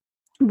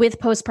with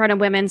postpartum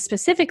women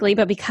specifically,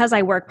 but because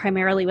I work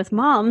primarily with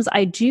moms,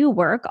 I do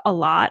work a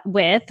lot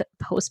with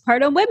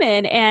postpartum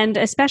women. And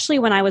especially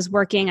when I was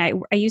working, I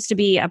used to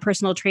be a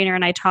personal trainer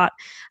and I taught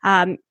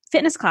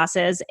fitness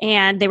classes,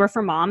 and they were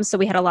for moms. So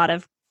we had a lot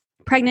of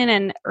pregnant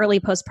and early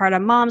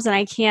postpartum moms, and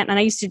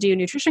I used to do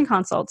nutrition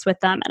consults with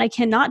them. And I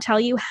cannot tell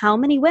you how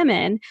many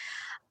women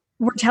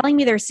were telling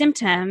me their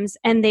symptoms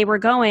and they were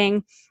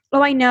going,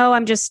 "Oh, I know,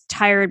 I'm just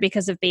tired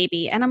because of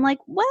baby." And I'm like,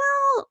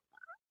 well,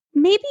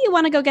 maybe you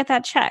want to go get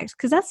that checked,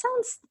 because that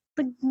sounds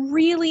like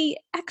really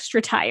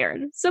extra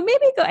tired. So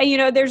maybe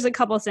go, there's a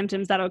couple of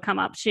symptoms that'll come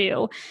up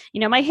too.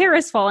 My hair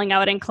is falling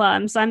out in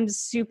clumps. I'm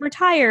super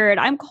tired.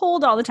 I'm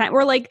cold all the time.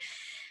 Or like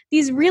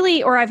these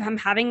really, or I'm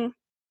having,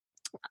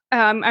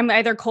 I'm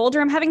either cold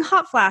or I'm having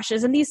hot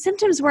flashes, and these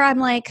symptoms where I'm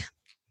like,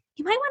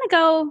 you might want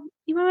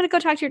to go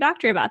talk to your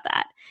doctor about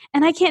that.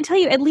 And I can't tell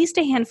you, at least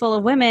a handful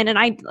of women, and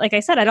like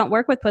I said, I don't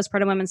work with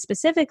postpartum women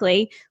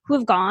specifically, who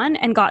have gone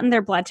and gotten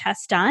their blood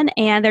tests done,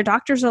 and their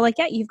doctors are like,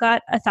 yeah, you've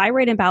got a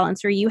thyroid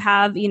imbalance, or you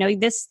have,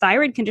 this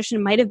thyroid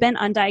condition might have been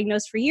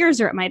undiagnosed for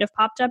years, or it might have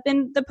popped up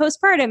in the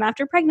postpartum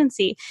after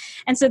pregnancy.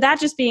 And so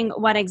that just being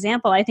one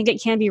example, I think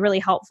it can be really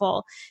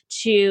helpful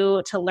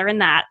to learn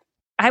that.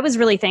 I was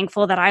really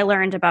thankful that I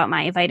learned about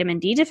my vitamin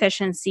D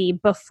deficiency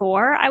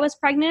before I was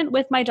pregnant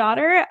with my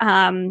daughter.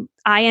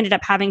 I ended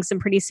up having some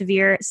pretty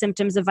severe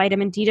symptoms of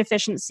vitamin D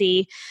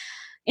deficiency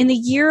in the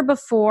year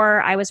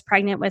before I was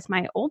pregnant with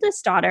my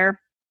oldest daughter,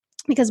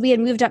 because we had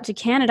moved up to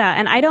Canada,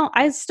 and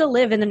I still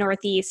live in the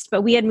Northeast,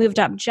 but we had moved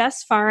up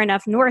just far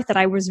enough north that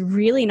I was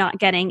really not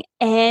getting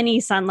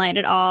any sunlight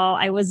at all.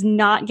 I was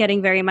not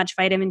getting very much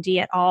vitamin D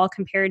at all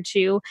compared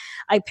to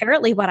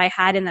apparently what I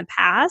had in the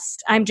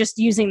past. I'm just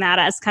using that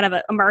as kind of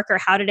a marker.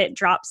 How did it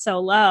drop so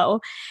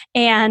low?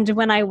 And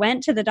when I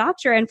went to the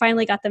doctor and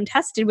finally got them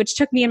tested, which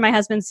took me and my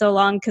husband so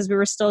long because we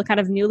were still kind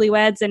of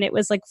newlyweds, and it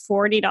was like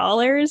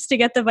 $40 to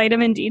get the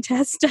vitamin D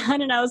test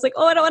done. And I was like,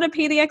 oh, I don't want to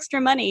pay the extra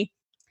money.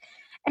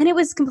 And it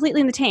was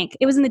completely in the tank.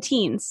 It was in the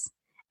teens.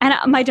 And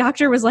my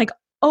doctor was like,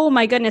 oh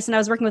my goodness. And I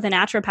was working with a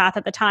naturopath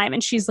at the time.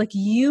 And she's like,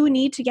 you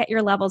need to get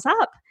your levels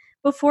up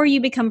before you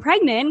become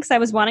pregnant. Because I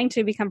was wanting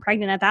to become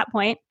pregnant at that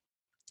point.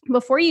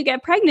 Before you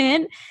get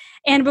pregnant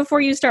and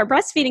before you start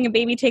breastfeeding, a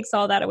baby takes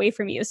all that away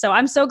from you. So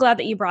I'm so glad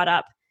that you brought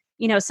up,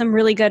 some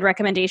really good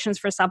recommendations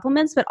for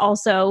supplements, but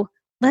also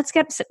let's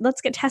get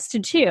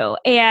tested too.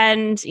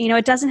 And,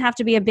 it doesn't have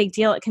to be a big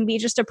deal. It can be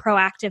just a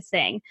proactive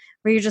thing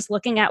where you're just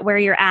looking at where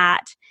you're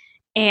at,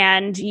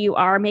 and you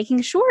are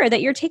making sure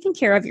that you're taking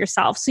care of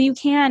yourself so you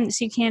can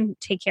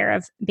take care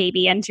of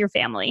baby and your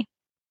family.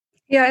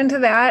 Yeah, and to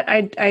that,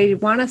 I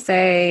want to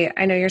say,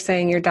 I know you're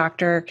saying your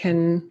doctor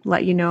can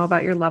let you know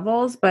about your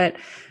levels, but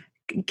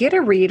get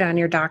a read on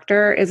your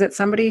doctor. Is it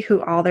somebody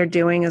who all they're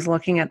doing is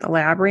looking at the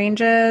lab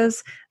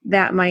ranges?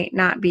 That might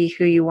not be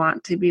who you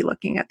want to be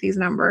looking at these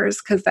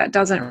numbers, because that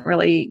doesn't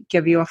really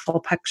give you a full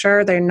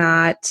picture. They're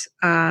not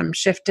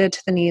shifted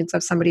to the needs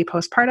of somebody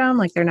postpartum.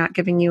 Like they're not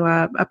giving you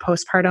a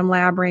postpartum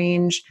lab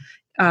range,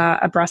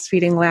 a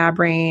breastfeeding lab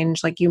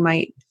range. Like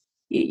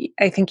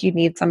I think you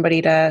need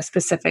somebody to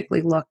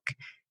specifically look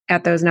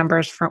at those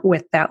numbers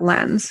with that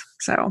lens.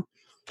 So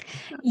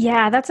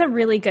yeah, that's a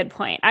really good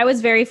point. I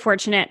was very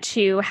fortunate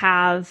to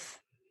have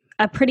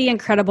a pretty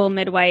incredible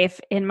midwife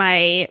in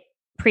my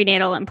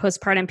prenatal and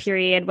postpartum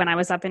period when I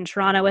was up in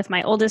Toronto with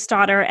my oldest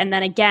daughter, and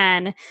then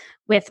again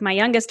with my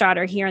youngest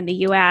daughter here in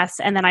the US.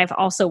 And then I've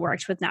also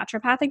worked with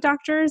naturopathic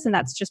doctors, and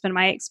that's just been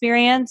my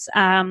experience,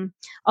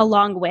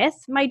 along with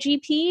my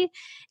GP.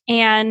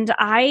 And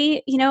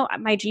my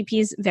GP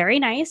is very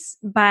nice,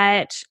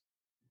 but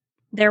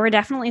there were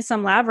definitely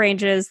some lab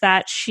ranges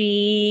that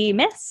she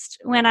missed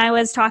when I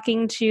was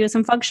talking to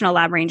some functional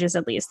lab ranges,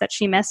 at least, that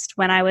she missed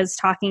when I was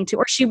talking to,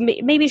 or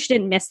maybe she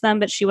didn't miss them,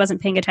 but she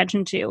wasn't paying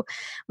attention to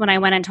when I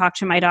went and talked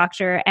to my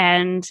doctor.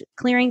 And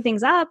clearing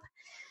things up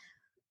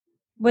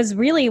was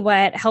really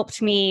what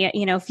helped me,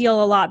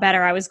 feel a lot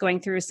better. I was going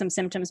through some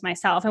symptoms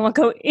myself. I won't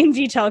go in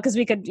detail because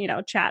we could,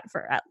 chat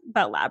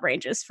about lab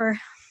ranges for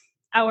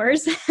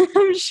hours,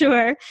 I'm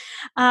sure.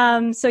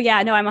 So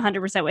yeah, no, I'm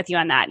 100% with you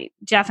on that.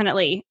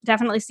 Definitely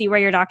see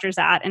where your doctor's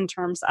at in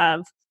terms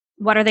of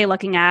what are they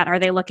looking at? Are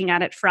they looking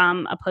at it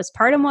from a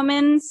postpartum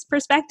woman's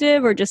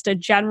perspective or just a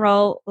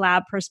general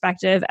lab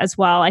perspective as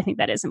well? I think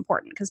that is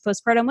important because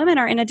postpartum women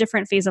are in a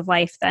different phase of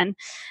life than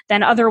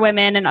other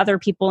women and other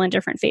people in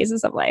different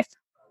phases of life.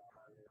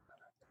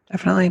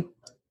 Definitely.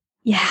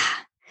 Yeah.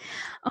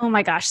 Oh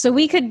my gosh. So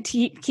we could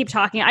keep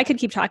talking. I could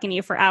keep talking to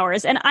you for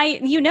hours. And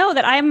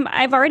that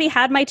I've already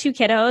had my 2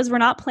 kiddos. We're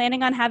not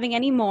planning on having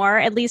any more,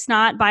 at least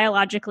not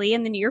biologically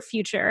in the near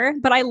future.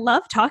 But I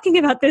love talking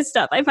about this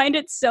stuff. I find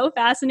it so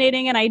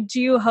fascinating. And I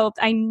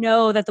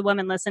know that the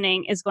woman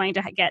listening is going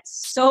to get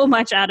so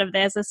much out of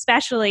this,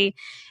 especially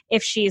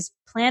if she's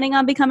planning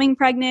on becoming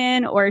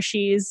pregnant or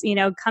she's,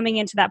 coming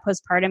into that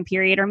postpartum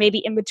period or maybe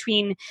in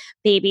between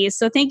babies.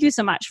 So thank you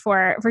so much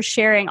for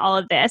sharing all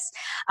of this.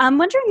 I'm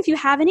wondering if you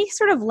have any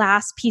sort of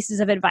last pieces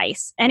of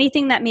advice,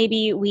 anything that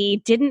maybe we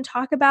didn't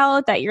talk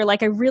about that you're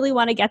like, I really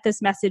want to get this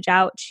message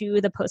out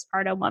to the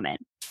postpartum woman.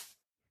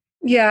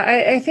 Yeah,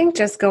 I think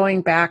just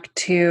going back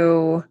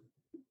to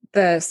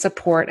the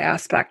support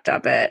aspect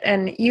of it.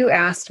 And you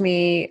asked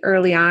me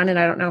early on, and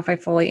I don't know if I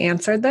fully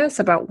answered this,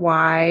 about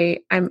why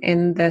I'm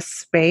in this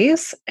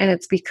space. And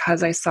it's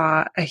because I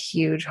saw a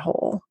huge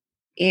hole.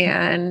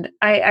 And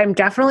I'm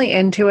definitely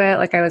into it.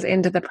 Like, I was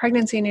into the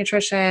pregnancy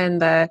nutrition,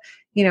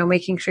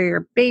 making sure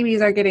your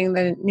babies are getting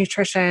the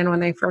nutrition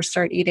when they first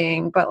start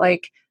eating. But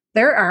like,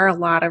 there are a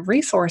lot of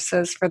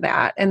resources for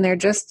that. And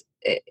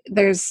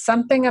there's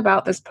something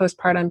about this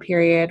postpartum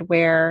period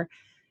where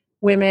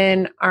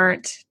women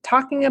aren't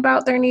talking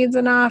about their needs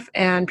enough,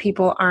 and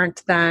people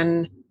aren't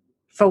then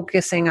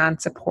focusing on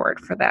support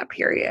for that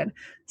period.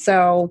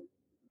 So,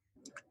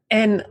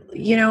 and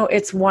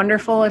it's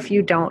wonderful if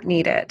you don't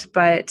need it,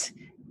 but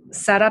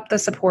set up the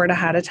support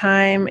ahead of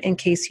time in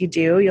case you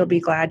do. You'll be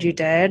glad you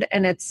did.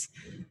 And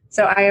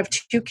so I have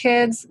two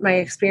kids. My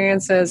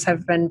experiences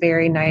have been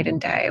very night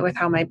and day with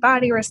how my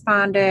body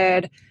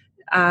responded.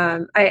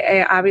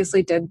 I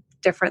obviously did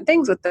different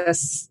things with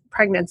this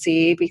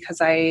pregnancy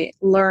because I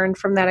learned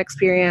from that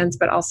experience,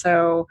 but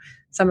also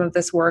some of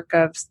this work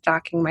of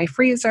stocking my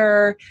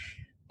freezer.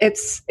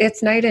 It's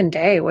night and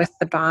day with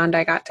the bond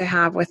I got to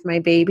have with my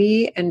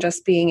baby, and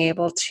just being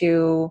able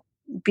to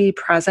be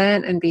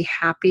present and be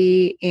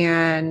happy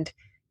and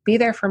be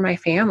there for my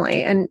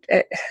family. And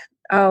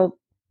I'll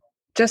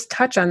just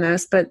touch on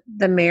this, but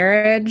the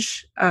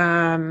marriage,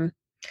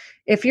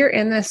 if you're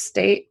in this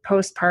state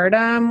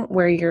postpartum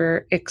where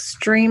you're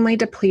extremely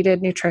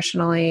depleted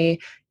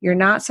nutritionally, you're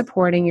not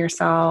supporting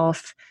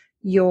yourself,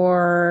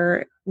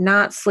 you're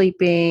not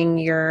sleeping,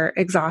 you're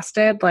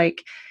exhausted,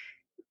 like,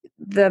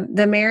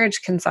 the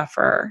marriage can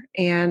suffer,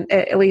 and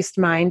at least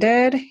mine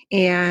did.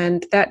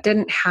 And that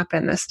didn't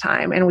happen this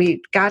time. And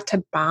we got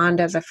to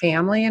bond as a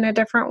family in a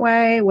different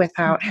way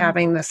without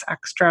having this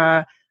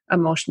extra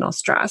emotional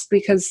stress,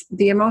 because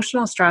the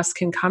emotional stress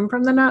can come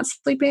from the not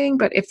sleeping.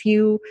 But if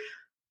you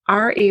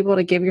are able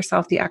to give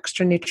yourself the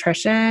extra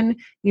nutrition,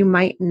 you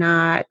might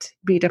not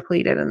be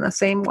depleted in the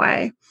same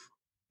way.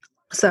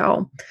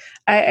 So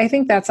I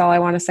think that's all I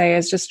want to say,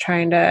 is just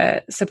trying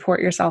to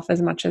support yourself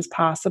as much as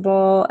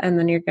possible. And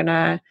then you're going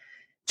to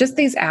just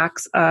these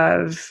acts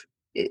of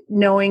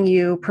knowing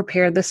you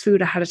prepared this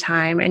food ahead of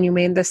time, and you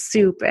made this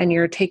soup, and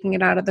you're taking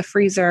it out of the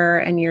freezer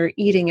and you're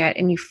eating it,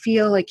 and you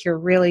feel like you're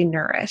really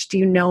nourished.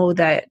 You know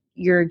that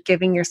you're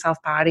giving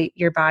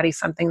your body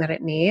something that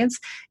it needs.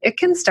 It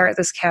can start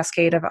this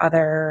cascade of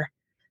other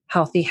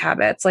healthy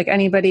habits. Like,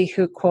 anybody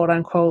who quote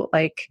unquote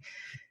like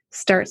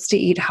starts to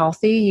eat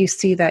healthy, you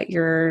see that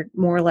you're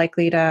more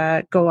likely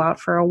to go out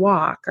for a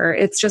walk, or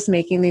it's just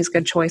making these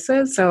good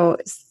choices. So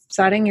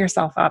setting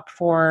yourself up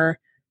for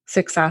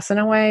success in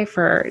a way,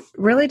 for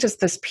really just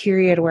this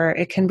period where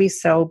it can be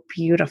so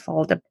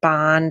beautiful to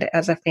bond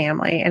as a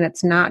family. And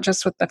it's not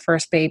just with the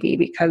first baby,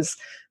 because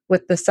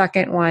with the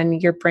second one,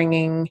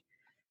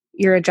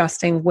 you're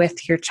adjusting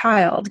with your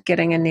child,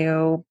 getting a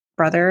new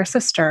brother or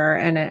sister.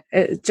 And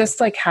it just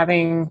like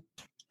having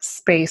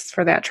space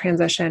for that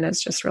transition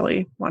is just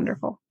really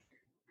wonderful.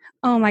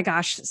 Oh my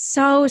gosh,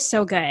 so,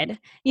 so good.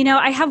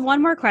 I have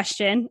one more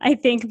question, I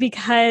think,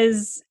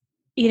 because,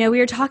 we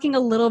were talking a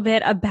little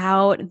bit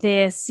about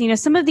this,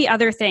 some of the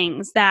other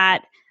things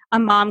that a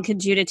mom could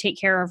do to take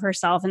care of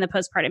herself in the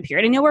postpartum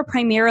period. I know we're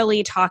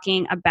primarily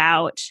talking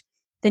about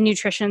the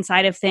nutrition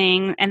side of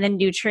thing and the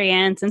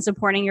nutrients and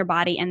supporting your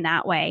body in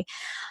that way.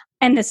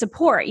 And the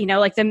support,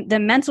 like the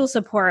mental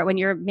support when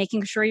you're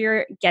making sure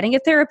you're getting a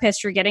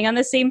therapist, you're getting on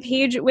the same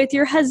page with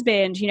your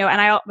husband, and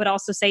I would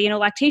also say,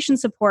 lactation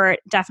support,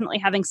 definitely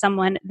having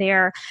someone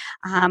there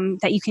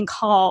that you can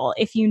call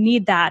if you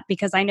need that,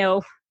 because I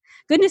know,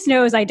 goodness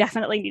knows, I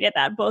definitely needed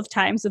that both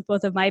times with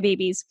both of my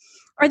babies.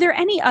 Are there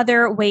any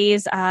other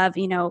ways of,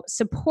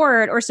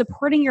 support or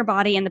supporting your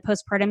body in the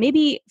postpartum,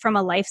 maybe from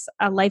a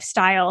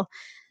lifestyle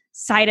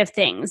side of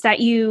things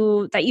that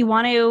you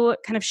want to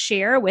kind of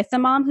share with the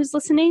mom who's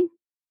listening?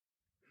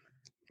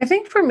 I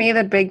think for me,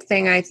 the big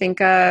thing I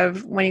think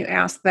of when you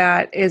ask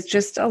that is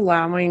just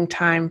allowing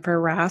time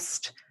for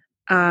rest.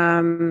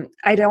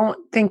 I don't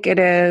think it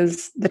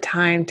is the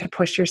time to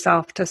push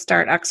yourself to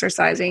start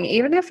exercising.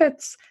 Even if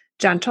it's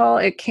gentle,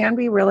 it can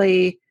be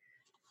really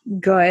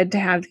good to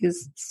have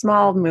these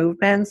small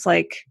movements,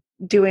 like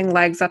doing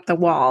legs up the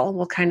wall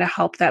will kind of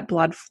help that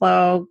blood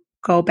flow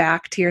go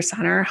back to your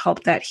center,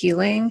 help that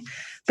healing.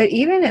 But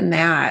even in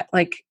that,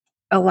 like,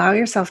 allow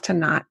yourself to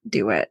not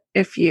do it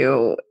if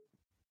you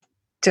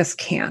just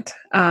can't.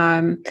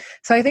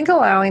 So I think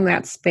allowing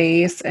that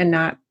space and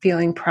not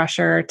feeling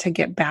pressure to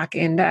get back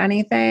into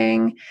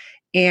anything.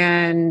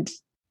 And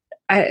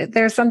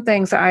there's some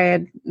things. I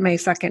had my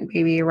second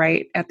baby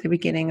right at the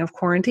beginning of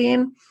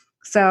quarantine.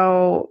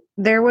 So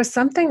there was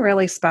something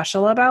really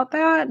special about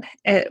that.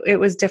 It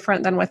was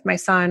different than with my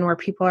son, where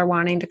people are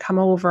wanting to come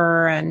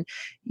over and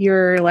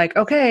you're like,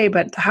 okay,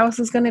 but the house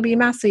is going to be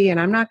messy and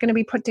I'm not going to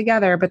be put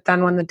together. But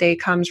then when the day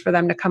comes for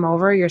them to come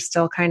over, you're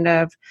still kind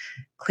of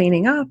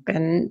cleaning up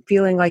and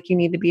feeling like you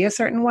need to be a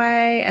certain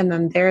way. And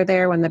then they're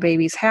there when the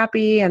baby's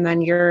happy. And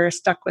then you're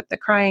stuck with the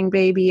crying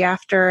baby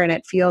after, and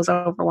it feels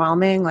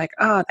overwhelming. Like,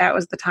 oh, that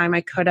was the time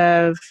I could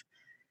have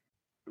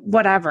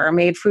whatever,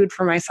 made food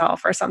for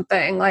myself or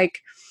something. Like,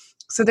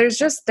 so there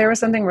was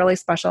something really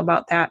special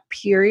about that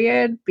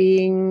period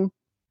being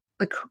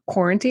like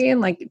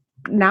quarantine. Like,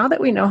 now that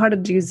we know how to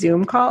do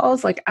Zoom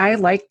calls, like I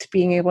liked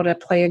being able to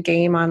play a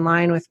game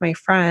online with my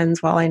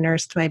friends while I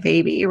nursed my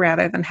baby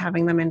rather than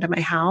having them into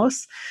my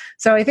house.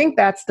 So I think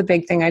that's the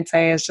big thing I'd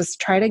say, is just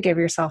try to give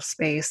yourself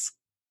space.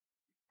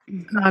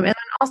 And then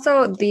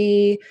also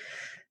the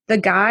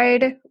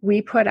guide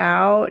we put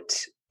out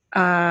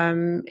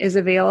is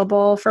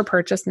available for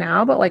purchase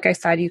now. But like I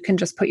said, you can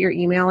just put your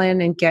email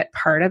in and get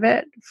part of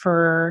it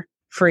for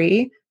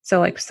free. So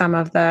like some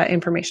of the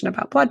information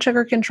about blood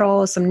sugar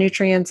control, some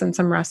nutrients, and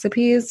some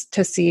recipes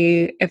to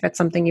see if it's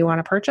something you want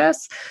to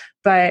purchase.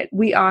 But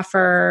we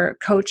offer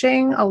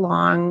coaching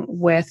along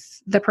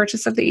with the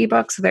purchase of the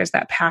ebook. So there's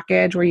that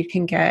package where you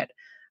can get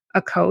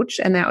a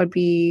coach, and that would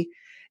be,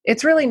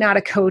 it's really not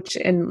a coach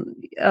in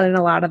a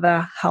lot of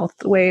the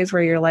health ways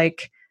where you're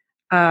like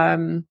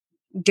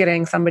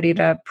getting somebody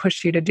to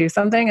push you to do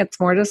something. It's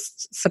more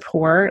just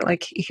support,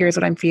 like here's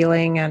what I'm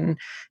feeling, and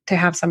to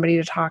have somebody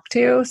to talk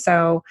to.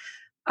 So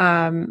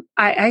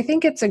I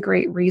think it's a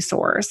great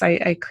resource.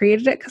 I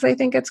created it because I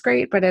think it's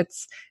great, but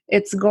it's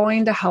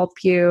going to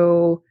help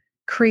you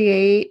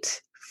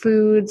create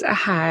foods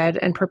ahead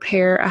and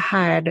prepare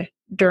ahead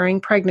during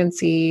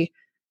pregnancy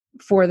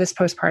for this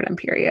postpartum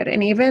period.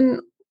 And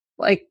even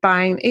like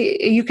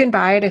you can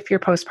buy it if you're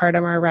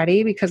postpartum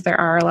already, because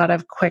there are a lot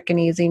of quick and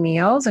easy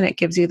meals, and it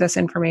gives you this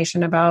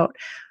information about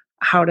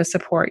how to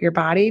support your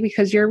body,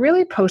 because you're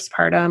really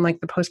postpartum,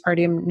 like the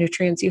postpartum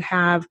nutrients you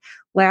have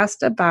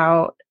last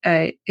about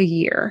a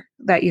year,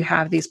 that you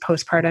have these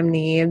postpartum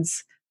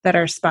needs that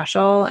are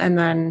special. And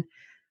then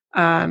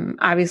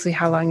obviously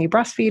how long you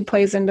breastfeed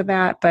plays into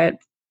that, but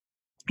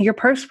you're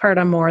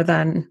postpartum more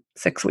than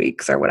 6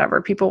 weeks or whatever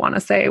people want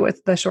to say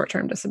with the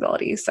short-term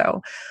disability.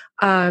 So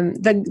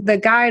the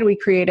guide we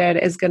created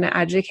is going to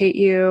educate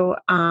you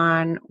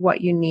on what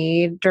you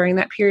need during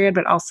that period,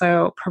 but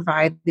also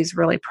provide these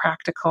really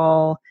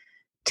practical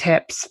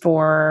tips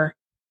for,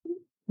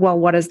 well,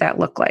 what does that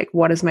look like?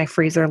 What does my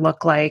freezer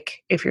look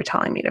like if you're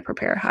telling me to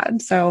prepare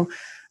ahead? So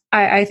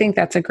I think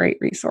that's a great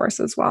resource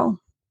as well.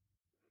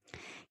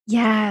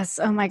 Yes.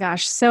 Oh my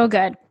gosh. So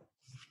good.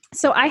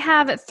 So I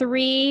have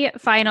 3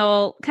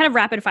 final kind of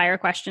rapid fire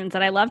questions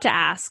that I love to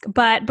ask.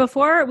 But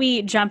before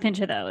we jump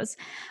into those,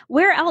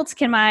 where else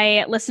can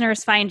my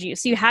listeners find you?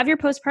 So you have your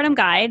postpartum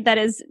guide that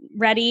is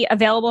ready,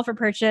 available for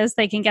purchase.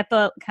 They can get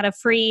the kind of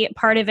free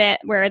part of it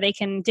where they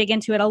can dig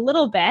into it a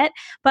little bit.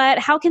 But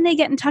how can they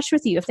get in touch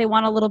with you if they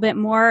want a little bit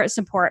more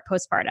support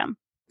postpartum?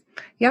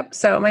 Yep.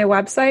 So my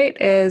website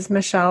is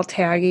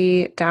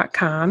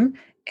michelletagge.com.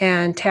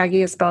 And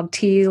Tagge is spelled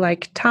T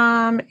like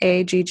Tom,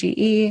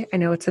 Agge. I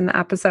know it's in the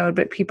episode,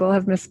 but people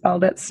have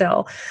misspelled it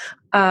still.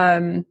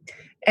 And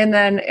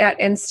then on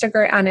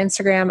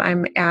Instagram,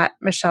 I'm at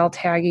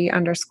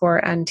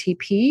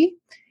michelletagge_NTP.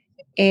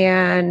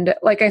 And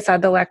like I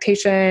said, the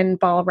lactation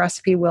ball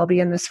recipe will be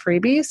in this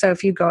freebie. So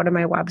if you go to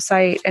my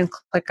website and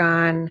click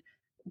on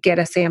get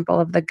a sample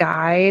of the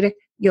guide,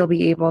 you'll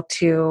be able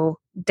to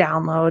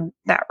download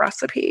that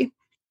recipe.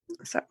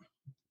 So.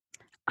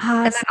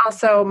 Awesome. And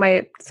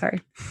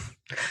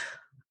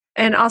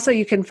then also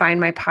you can find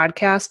my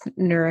podcast,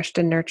 Nourished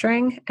and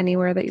Nurturing,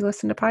 anywhere that you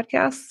listen to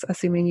podcasts,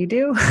 assuming you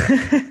do.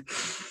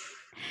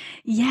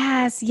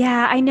 Yes.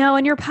 Yeah, I know.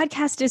 And your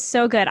podcast is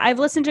so good. I've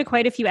listened to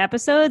quite a few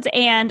episodes,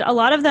 and a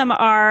lot of them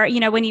are,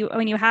 when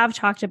you have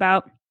talked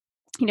about,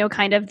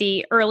 kind of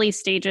the early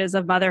stages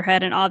of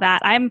motherhood and all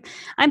that. I'm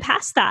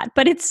past that,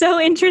 but it's so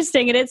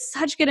interesting and it's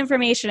such good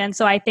information. And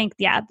so I think,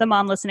 the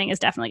mom listening is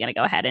definitely going to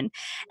go ahead and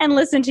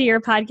listen to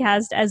your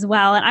podcast as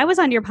well. And I was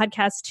on your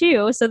podcast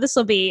too. So this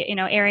will be,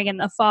 airing in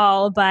the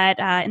fall, but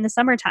in the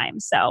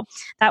summertime. So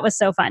that was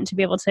so fun to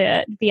be able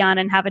to be on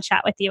and have a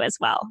chat with you as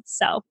well.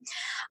 So,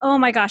 oh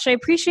my gosh, I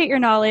appreciate your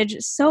knowledge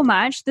so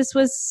much. This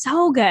was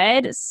so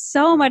good.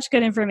 So much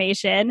good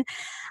information.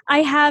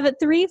 I have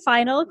 3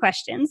 final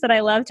questions that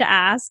I love to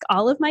ask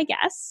all of my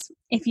guests,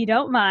 if you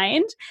don't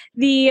mind.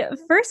 The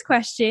first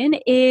question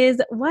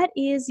is, what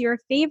is your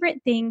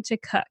favorite thing to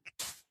cook?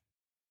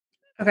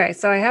 Okay,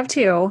 so I have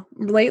 2.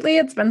 Lately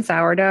it's been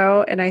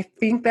sourdough, and I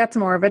think that's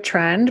more of a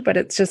trend, but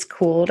it's just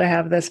cool to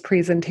have this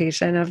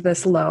presentation of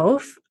this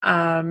loaf.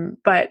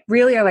 But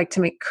really I like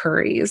to make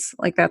curries.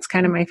 Like that's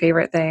kind of my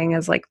favorite thing,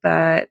 is like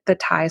the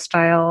Thai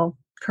style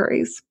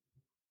curries.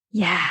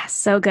 Yeah,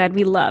 so good.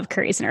 We love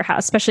curries in our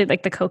house, especially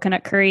like the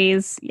coconut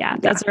curries. Yeah,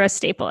 those are a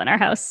staple in our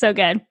house. So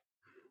good.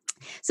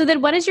 So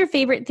then what is your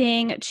favorite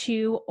thing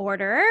to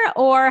order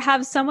or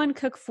have someone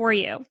cook for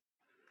you?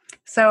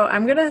 So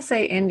I'm going to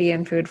say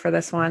Indian food for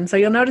this one. So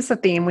you'll notice a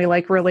theme. We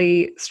like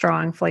really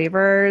strong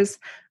flavors.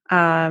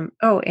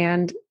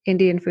 And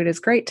Indian food is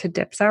great to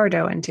dip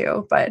sourdough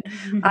into, but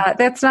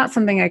that's not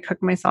something I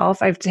cook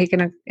myself. I've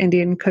taken an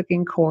Indian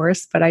cooking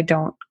course, but I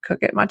don't cook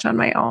it much on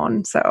my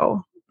own.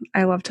 So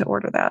I love to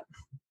order that.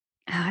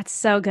 Oh, it's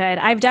so good.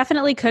 I've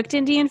definitely cooked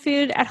Indian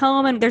food at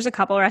home, and there's a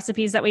couple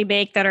recipes that we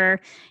make that are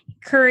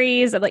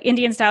curries, like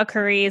Indian style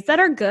curries that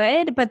are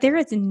good, but there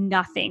is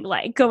nothing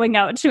like going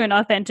out to an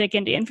authentic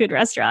Indian food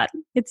restaurant.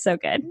 It's so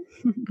good.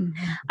 Mm-hmm.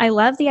 I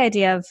love the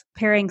idea of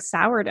pairing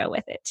sourdough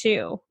with it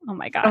too. Oh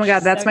my gosh. Oh my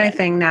God, that's so my good.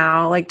 thing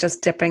now. Like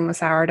just dipping the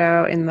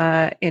sourdough in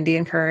the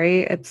Indian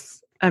curry. It's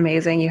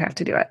amazing. You have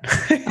to do it.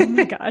 Oh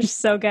my gosh,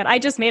 so good. I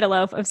just made a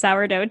loaf of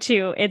sourdough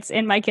too. It's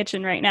in my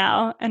kitchen right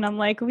now. And I'm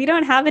like, we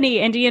don't have any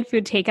Indian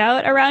food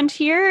takeout around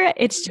here.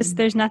 It's just,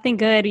 there's nothing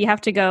good. You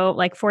have to go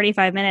like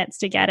 45 minutes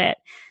to get it.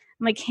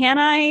 I'm like, can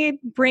I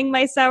bring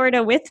my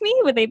sourdough with me?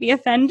 Would they be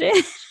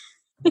offended?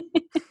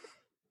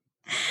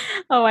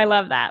 Oh, I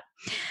love that.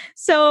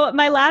 So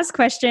my last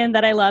question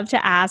that I love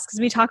to ask, because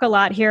we talk a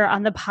lot here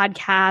on the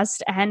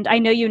podcast, and I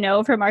know you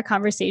know from our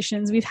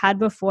conversations we've had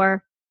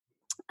before,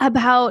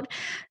 about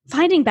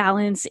finding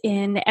balance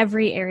in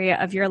every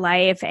area of your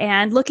life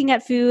and looking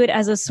at food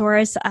as a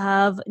source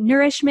of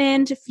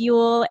nourishment,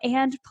 fuel,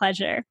 and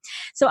pleasure.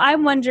 So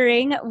I'm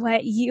wondering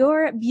what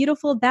your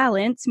beautiful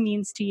balance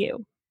means to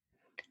you.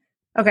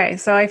 Okay,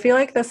 so I feel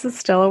like this is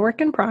still a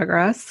work in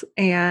progress,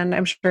 and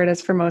I'm sure it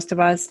is for most of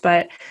us,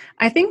 but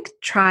I think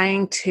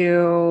trying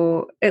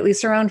to, at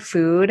least around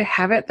food,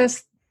 have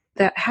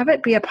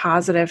it be a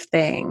positive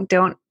thing.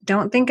 Don't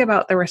think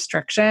about the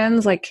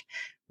restrictions. Like,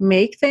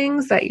 make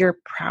things that you're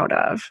proud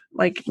of.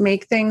 Like,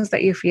 make things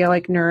that you feel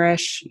like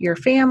nourish your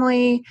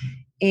family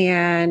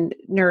and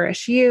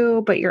nourish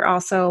you, but you're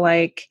also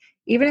like,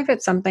 even if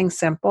it's something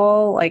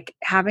simple, like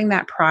having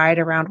that pride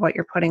around what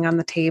you're putting on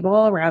the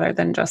table rather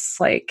than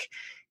just like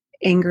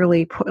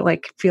angrily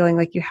feeling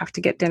like you have to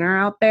get dinner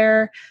out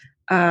there.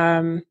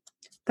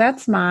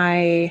 That's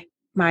my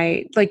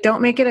like,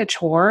 don't make it a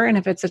chore. And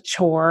if it's a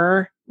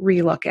chore,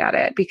 relook at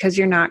it, because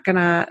you're not going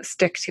to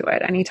stick to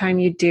it. Anytime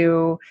you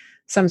do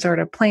some sort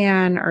of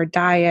plan or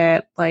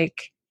diet,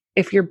 like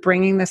if you're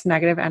bringing this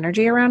negative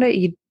energy around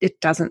it, it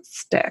doesn't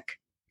stick.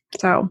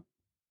 So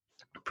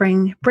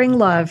bring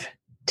love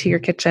to your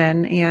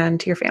kitchen and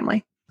to your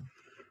family.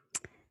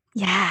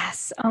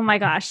 Yes. Oh my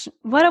gosh.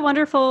 What a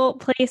wonderful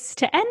place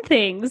to end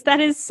things. That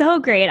is so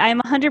great.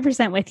 I'm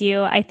 100% with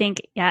you. I think,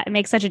 yeah, it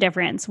makes such a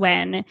difference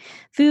when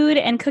food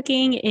and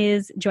cooking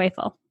is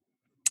joyful.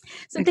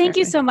 So Thank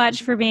you so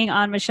much for being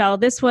on, Michelle.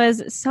 This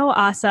was so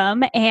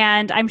awesome.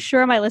 And I'm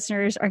sure my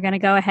listeners are going to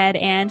go ahead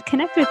and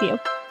connect with you.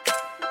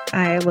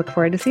 I look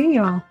forward to seeing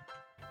you all.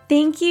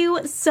 Thank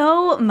you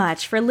so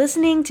much for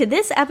listening to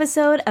this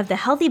episode of the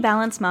Healthy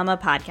Balance Mama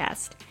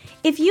podcast.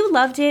 If you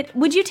loved it,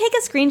 would you take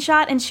a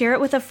screenshot and share it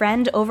with a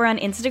friend over on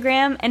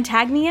Instagram and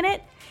tag me in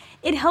it?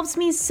 It helps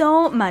me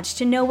so much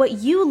to know what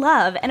you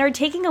love and are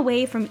taking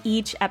away from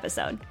each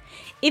episode.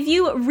 If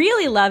you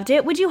really loved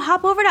it, would you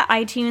hop over to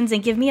iTunes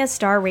and give me a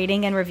star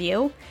rating and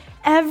review?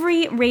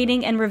 Every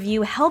rating and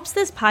review helps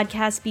this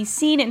podcast be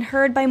seen and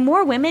heard by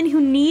more women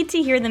who need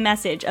to hear the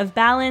message of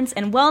balance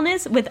and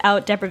wellness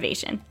without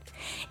deprivation.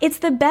 It's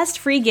the best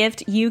free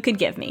gift you could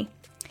give me.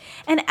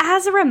 And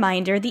as a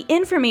reminder, the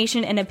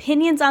information and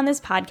opinions on this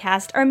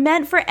podcast are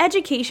meant for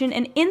education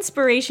and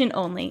inspiration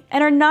only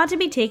and are not to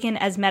be taken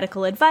as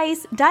medical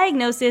advice,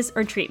 diagnosis,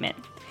 or treatment.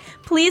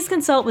 Please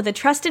consult with a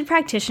trusted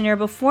practitioner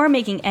before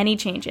making any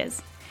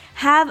changes.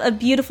 Have a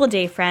beautiful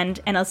day, friend,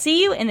 and I'll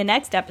see you in the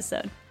next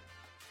episode.